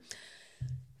them.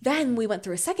 Then we went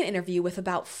through a second interview with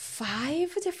about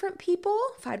 5 different people.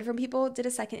 5 different people did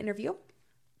a second interview,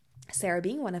 Sarah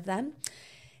being one of them.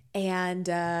 And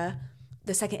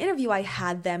the second interview, I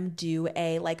had them do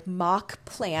a like mock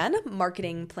plan,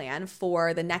 marketing plan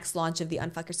for the next launch of the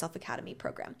Unfuck Yourself Academy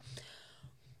program.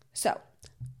 So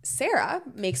Sarah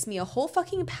makes me a whole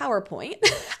fucking PowerPoint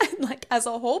like as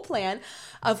a whole plan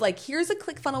of like, here's a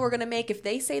click funnel we're going to make. If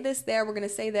they say this there, we're going to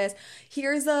say this.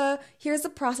 Here's a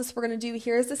process we're going to do.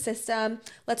 Here's the system.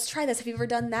 Let's try this. Have you ever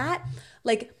done that?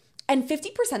 Like, and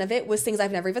 50% of it was things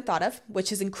I've never even thought of,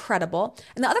 which is incredible.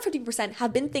 And the other 50%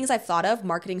 have been things I've thought of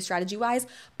marketing strategy wise,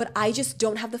 but I just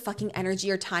don't have the fucking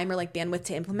energy or time or like bandwidth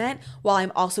to implement while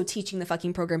I'm also teaching the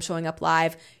fucking program, showing up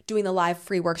live, doing the live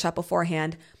free workshop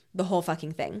beforehand, the whole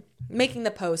fucking thing, making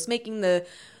the posts, making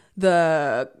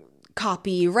the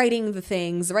copy, writing the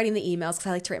things, writing the emails, because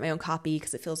I like to write my own copy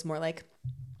because it feels more like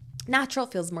natural,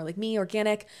 it feels more like me,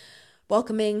 organic,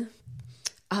 welcoming.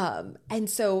 And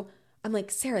so I'm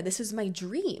like, Sarah, this is my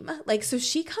dream. Like, so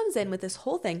she comes in with this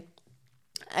whole thing.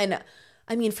 And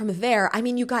I mean, from there, I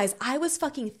mean, you guys, I was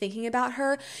fucking thinking about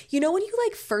her. You know, when you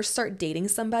like first start dating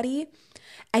somebody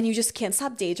and you just can't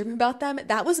stop daydreaming about them?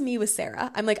 That was me with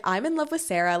Sarah. I'm like, I'm in love with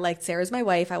Sarah. Like, Sarah's my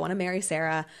wife. I want to marry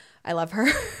Sarah. I love her.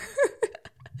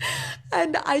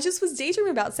 And I just was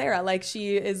daydreaming about Sarah. Like,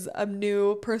 she is a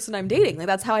new person I'm dating. Like,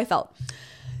 that's how I felt.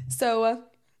 So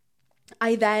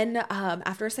I then,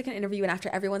 after a second interview and after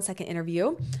everyone's second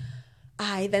interview,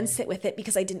 I then sit with it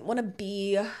because I didn't want to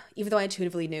be, even though I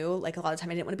intuitively knew, like a lot of time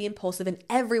I didn't want to be impulsive. And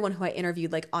everyone who I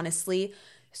interviewed, like honestly,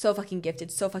 so fucking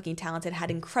gifted, so fucking talented,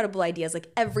 had incredible ideas.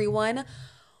 Like everyone,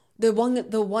 the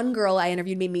one girl I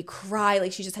interviewed made me cry.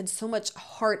 Like she just had so much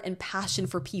heart and passion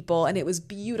for people, and it was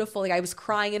beautiful. Like I was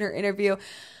crying in her interview,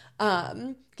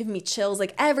 giving me chills.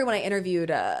 Like everyone I interviewed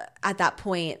at that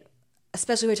point,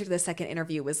 especially when I took the second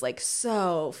interview, was like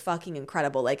so fucking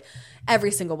incredible. Like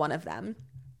every single one of them.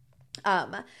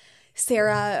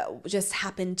 Sarah just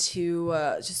happened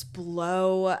to just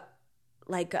blow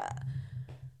like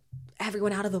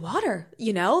everyone out of the water,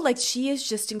 you know? Like she is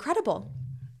just incredible.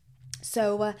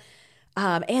 So,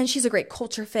 and she's a great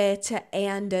culture fit,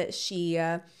 and she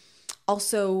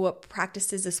also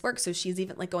practices this work. So she's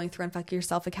even like going through Unfuck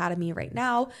Yourself Academy right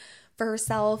now for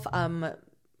herself, but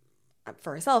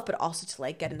also to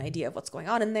like get an idea of what's going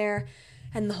on in there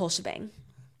and the whole shebang.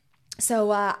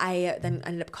 So I then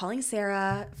ended up calling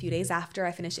Sarah a few days after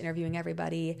I finished interviewing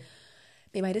everybody,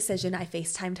 made my decision. I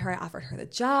FaceTimed her. I offered her the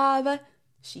job.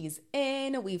 She's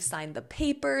in. We've signed the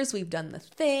papers. We've done the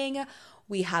thing.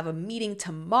 We have a meeting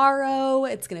tomorrow.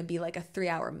 It's going to be like a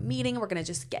 3-hour meeting. We're going to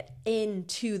just get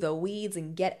into the weeds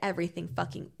and get everything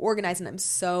fucking organized. And I'm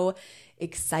so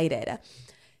excited.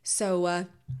 So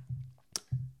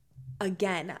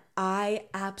again, I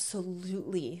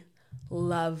absolutely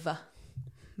love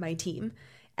my team.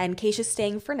 And Keisha's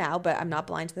staying for now, but I'm not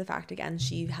blind to the fact, again,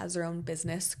 she has her own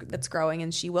business that's growing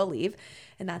and she will leave.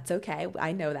 And that's okay.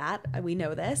 I know that. We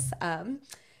know this.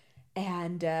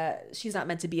 And she's not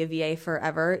meant to be a VA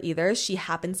forever either. She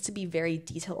happens to be very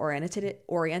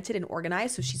detail-oriented and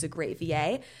organized, so she's a great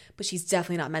VA, but she's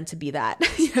definitely not meant to be that.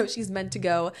 You know, she's meant to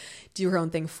go do her own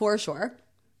thing for sure.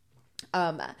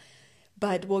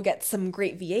 But we'll get some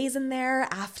great VAs in there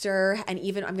after, and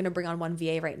even I'm going to bring on one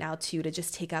VA right now too to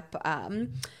just take up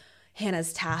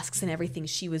Hannah's tasks and everything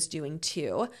she was doing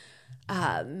too.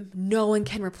 No one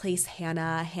can replace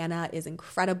Hannah. Hannah is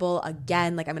incredible.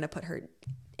 Again, like I'm going to put her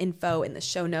info in the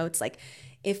show notes. Like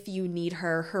if you need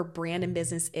her brand and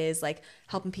business is like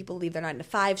helping people leave their 9 to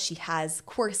 5. She has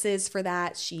courses for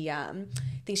that. She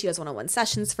thinks she does one-on-one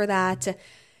sessions for that.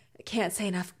 I can't say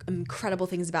enough incredible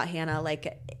things about Hannah.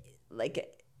 Like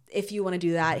if you want to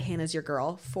do that, Hannah's your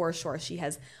girl for sure. She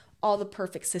has all the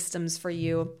perfect systems for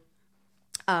you.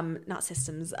 Not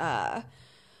systems,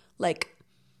 like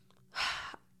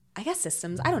I guess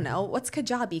systems. I don't know. What's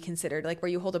Kajabi considered? Like where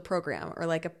you hold a program or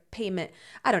like a payment.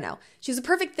 I don't know. She has the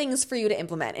perfect things for you to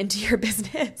implement into your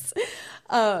business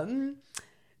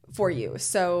for you.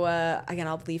 So again,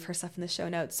 I'll leave her stuff in the show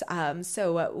notes. Hannah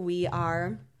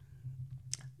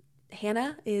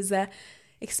is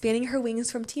expanding her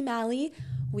wings from Team Allie.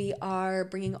 We are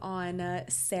bringing on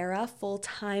Sarah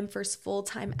full-time, first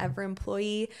full-time ever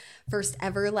employee, first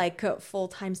ever like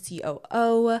full-time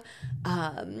COO.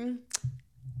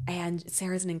 And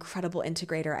Sarah's an incredible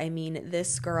integrator. I mean,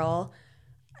 this girl,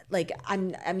 like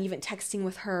I'm even texting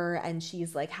with her and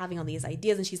she's like having all these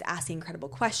ideas and she's asking incredible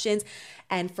questions.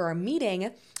 And for a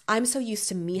meeting, I'm so used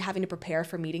to me having to prepare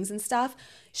for meetings and stuff.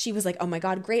 She was like, oh my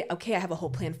God, great. Okay, I have a whole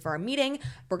plan for our meeting.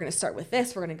 We're going to start with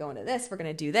this. We're going to go into this. We're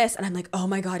going to do this. And I'm like, oh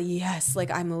my God, yes.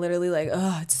 Like I'm literally like,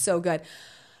 oh, it's so good.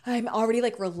 I'm already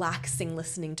like relaxing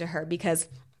listening to her because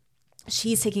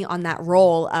she's taking on that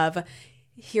role of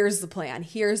here's the plan,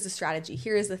 here's the strategy,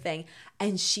 here's the thing.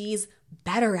 And she's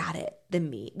better at it than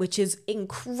me, which is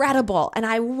incredible. And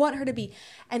I want her to be.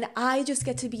 And I just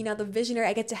get to be now the visionary.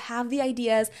 I get to have the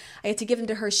ideas. I get to give them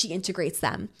to her. She integrates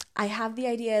them. I have the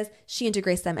ideas. She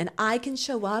integrates them. And I can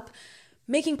show up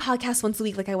making podcasts once a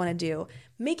week like I want to do,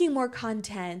 making more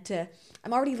content.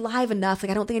 I'm already live enough.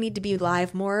 Like I don't think I need to be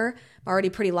live more. I'm already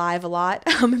pretty live a lot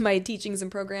in my teachings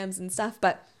and programs and stuff.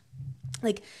 But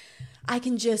like I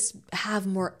can just have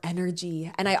more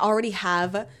energy. And I already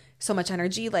have so much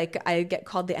energy. Like I get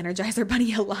called the Energizer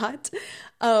Bunny a lot.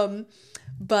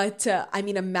 But I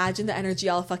mean, imagine the energy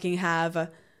I'll fucking have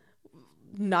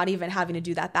not even having to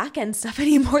do that back end stuff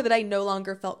anymore that I no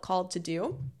longer felt called to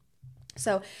do.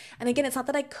 So, and again, it's not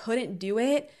that I couldn't do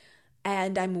it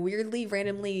and I'm weirdly,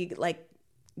 randomly like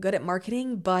good at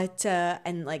marketing, but,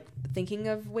 and like thinking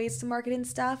of ways to market and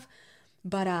stuff.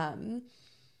 But,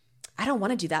 I don't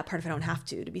want to do that part if I don't have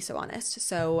to be so honest.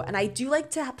 So, and I do like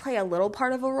to play a little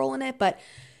part of a role in it, but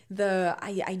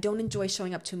I don't enjoy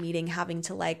showing up to a meeting, having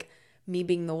to like me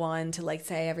being the one to like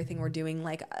say everything we're doing.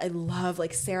 Like I love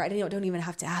like Sarah, I don't even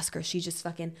have to ask her. She's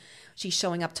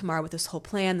showing up tomorrow with this whole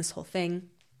plan, this whole thing.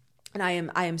 And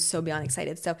I am so beyond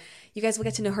excited. So you guys will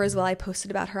get to know her as well. I posted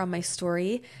about her on my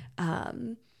story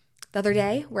the other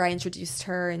day where I introduced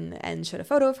her and showed a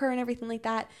photo of her and everything like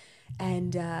that.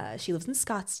 And she lives in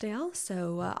Scottsdale,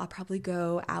 so I'll probably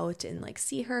go out and like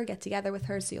see her, get together with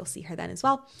her, so you'll see her then as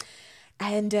well.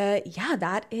 And yeah,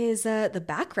 that is the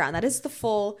background. That is the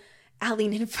full Allie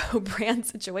Ninfo brand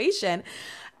situation.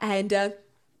 And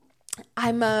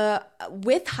I'm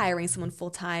with hiring someone full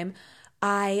time.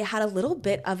 I had a little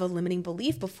bit of a limiting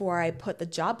belief before I put the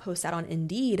job post out on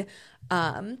Indeed,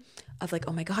 of like,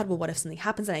 oh my God, well, what if something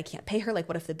happens and I can't pay her? Like,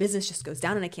 what if the business just goes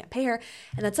down and I can't pay her?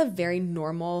 And that's a very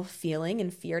normal feeling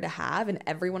and fear to have. And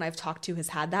everyone I've talked to has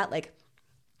had that. Like,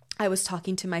 I was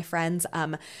talking to my friends,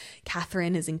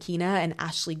 Catherine Zinkina and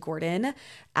Ashley Gordon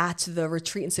at the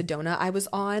retreat in Sedona I was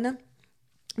on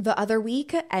the other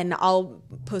week, and I'll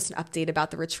post an update about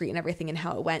the retreat and everything and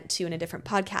how it went too in a different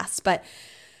podcast, but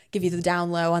give you the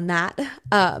down low on that.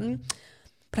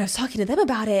 But I was talking to them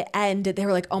about it and they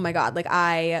were like, oh my God, like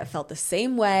I felt the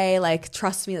same way. Like,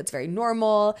 trust me, that's very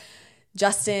normal.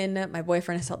 Justin, my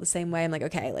boyfriend, has felt the same way. I'm like,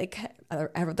 okay, like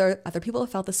other people have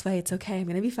felt this way. It's okay. I'm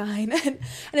going to be fine. And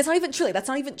it's not even true. Like, that's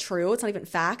not even true. It's not even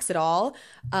facts at all.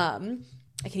 I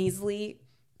can easily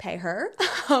pay her.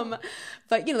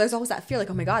 But you know, there's always that fear like,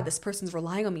 oh my God, this person's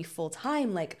relying on me full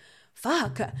time. Like,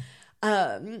 fuck.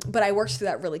 But I worked through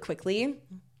that really quickly.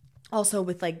 Also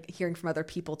with like hearing from other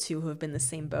people too, who have been in the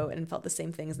same boat and felt the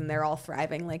same things, and they're all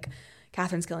thriving. Like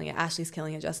Catherine's killing it. Ashley's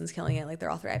killing it. Justin's killing it. Like, they're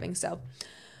all thriving. So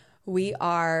we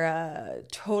are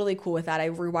totally cool with that. I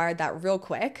rewired that real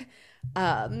quick.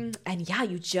 And yeah,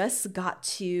 you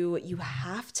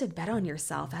have to bet on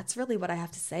yourself. That's really what I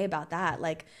have to say about that.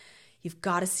 Like, you've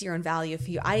got to see your own value.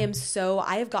 I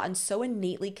have gotten so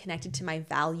innately connected to my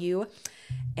value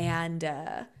and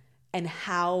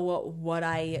how what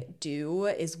I do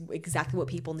is exactly what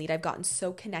people need. I've gotten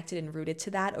so connected and rooted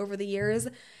to that over the years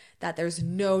that there's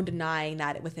no denying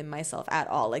that within myself at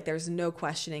all. Like, there's no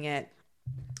questioning it.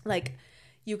 Like,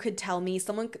 you could tell me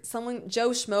someone,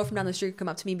 Joe Schmo from down the street could come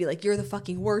up to me and be like, you're the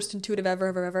fucking worst intuitive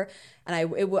ever. And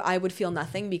I would feel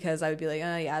nothing because I would be like,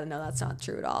 oh yeah, no, that's not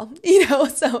true at all. You know?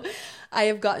 So I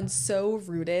have gotten so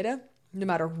rooted no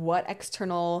matter what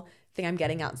external thing I'm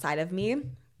getting outside of me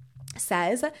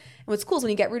says. And what's cool is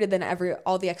when you get rooted, then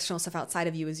all the external stuff outside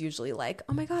of you is usually like,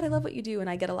 oh my God, I love what you do. And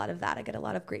I get a lot of that. I get a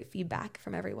lot of great feedback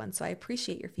from everyone. So I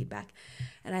appreciate your feedback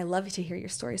and I love to hear your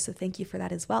stories. So thank you for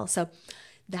that as well. So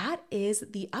that is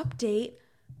the update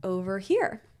over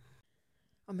here.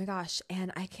 Oh my gosh.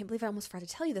 And I can't believe I almost forgot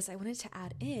to tell you this. I wanted to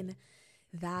add in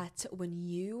that when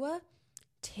you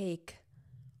take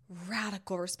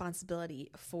radical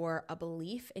responsibility for a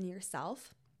belief in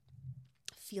yourself,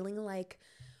 feeling like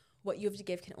what you have to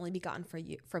give can only be gotten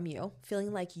from you,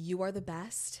 feeling like you are the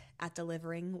best at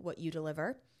delivering what you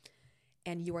deliver,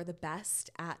 and you are the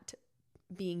best at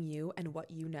being you and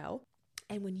what you know.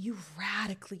 And when you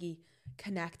radically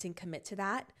connect and commit to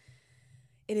that,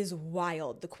 it is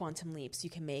wild the quantum leaps you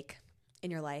can make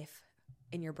in your life,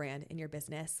 in your brand, in your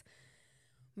business.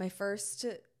 My first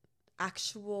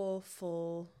actual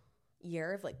full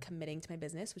year of like committing to my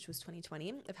business, which was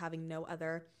 2020, of having no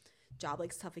other job,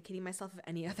 like suffocating myself of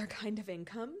any other kind of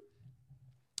income,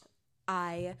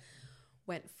 I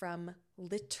went from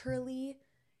literally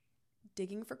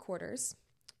digging for quarters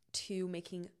to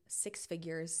making 6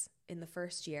 figures in the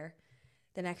first year.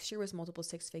 The next year was multiple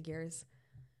 6 figures.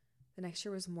 The next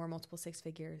year was more multiple 6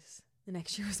 figures. The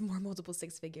next year was more multiple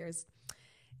 6 figures.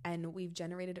 And we've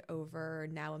generated over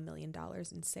now $1 million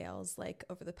in sales, like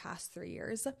over the past 3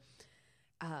 years.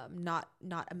 Not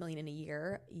 $1 million in a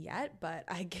year yet, but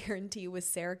I guarantee with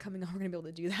Sarah coming on, we're gonna be able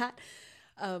to do that.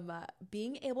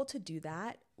 Being able to do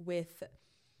that with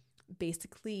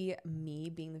basically me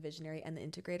being the visionary and the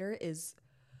integrator is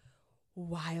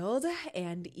wild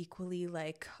and equally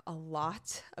like a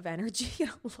lot of energy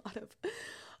and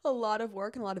a lot of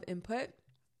work and a lot of input.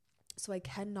 So I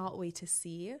cannot wait to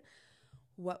see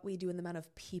what we do and the amount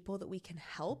of people that we can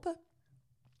help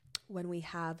when we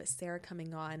have Sarah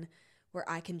coming on, where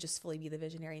I can just fully be the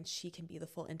visionary and she can be the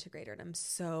full integrator. And I'm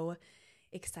so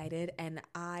excited. And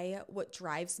what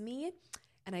drives me,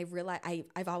 and I realize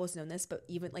I've always known this, but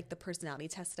even like the personality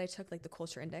test that I took, like the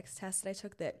culture index test that I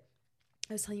took that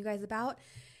I was telling you guys about,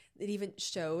 it even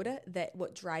showed that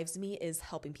what drives me is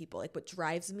helping people. Like, what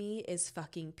drives me is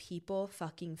fucking people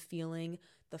fucking feeling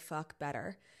the fuck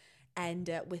better. And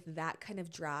with that kind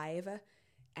of drive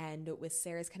and with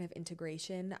Sarah's kind of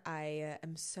integration, I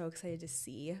am so excited to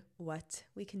see what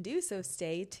we can do. So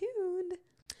stay tuned.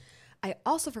 I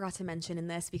also forgot to mention in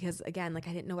this, because again, like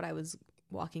I didn't know what I was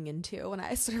walking into when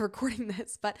I started recording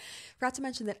this, but forgot to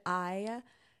mention that I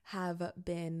have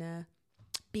been,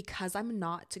 because I'm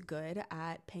not good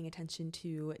at paying attention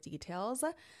to details,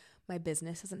 my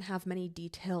business doesn't have many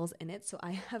details in it. So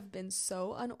I have been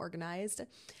so unorganized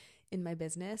in my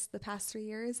business the past 3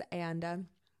 years. And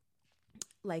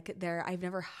I've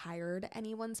never hired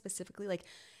anyone specifically. Like,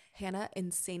 Hannah,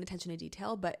 insane attention to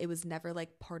detail, but it was never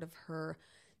like part of her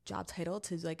job title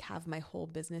to like have my whole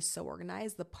business so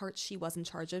organized. The part she was in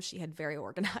charge of, she had very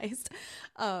organized.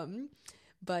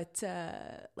 But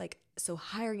like, so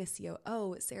hiring a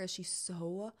COO, Sarah, she's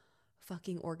so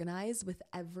fucking organized with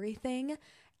everything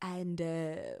and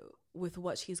with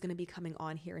what she's going to be coming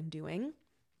on here and doing.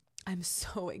 I'm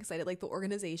so excited. Like the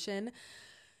organization,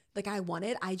 like I want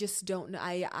it. I just don't know.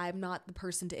 I'm not the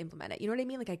person to implement it. You know what I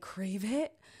mean? Like I crave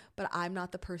it, but I'm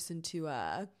not the person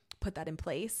to put that in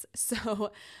place.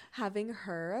 So having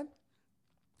her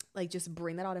like just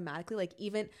bring that automatically, like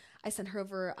even I sent her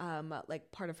over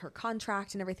like part of her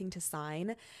contract and everything to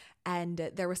sign, and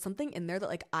there was something in there that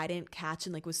like I didn't catch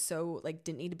and like was so like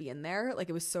didn't need to be in there, like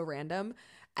it was so random,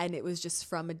 and it was just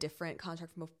from a different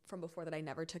contract from before that I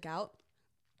never took out.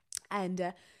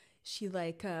 And she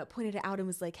like pointed it out and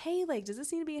was like, hey, like, does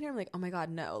this need to be in here? I'm like, oh my God,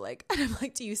 no. Like, and I'm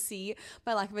like, do you see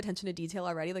my lack of attention to detail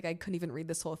already? Like I couldn't even read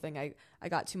this whole thing. I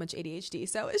got too much ADHD.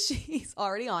 So she's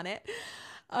already on it.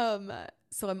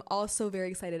 So I'm also very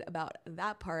excited about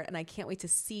that part, and I can't wait to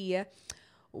see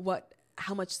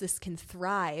how much this can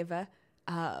thrive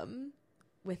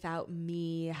without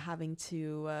me having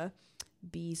to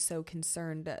be so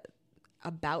concerned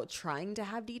about trying to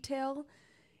have detail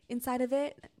inside of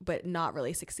it, but not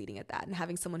really succeeding at that, and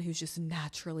having someone who's just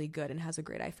naturally good and has a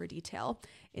great eye for detail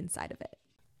inside of it.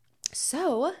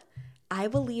 So I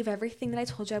will leave everything that I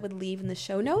told you I would leave in the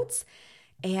show notes.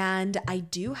 And I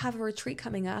do have a retreat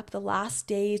coming up. The last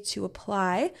day to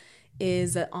apply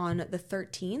is on the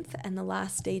 13th, and the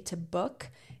last day to book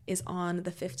is on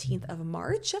the 15th of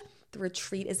March. The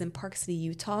retreat is in Park City,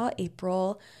 Utah,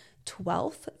 April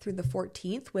 12th through the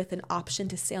 14th, with an option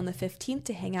to stay on the 15th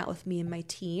to hang out with me and my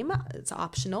team. It's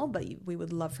optional, but we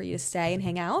would love for you to stay and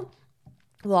hang out.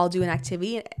 We'll all do an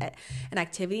activity,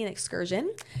 an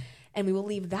excursion. And we will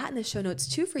leave that in the show notes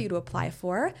too for you to apply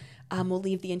for. We'll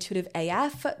leave the Intuitive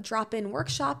AF drop-in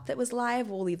workshop that was live.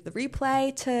 We'll leave the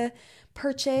replay to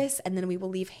purchase. And then we will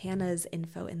leave Hannah's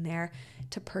info in there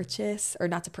to purchase, or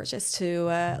not to purchase,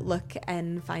 to look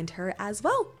and find her as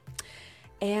well.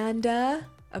 And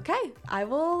okay, I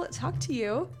will talk to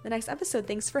you the next episode.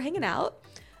 Thanks for hanging out.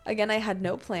 Again, I had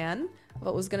no plan of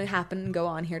what was going to happen and go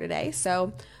on here today.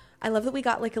 So I love that we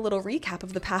got like a little recap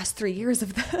of the past 3 years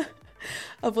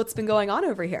of what's been going on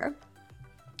over here.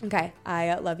 Okay,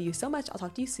 I love you so much. I'll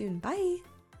talk to you soon. Bye.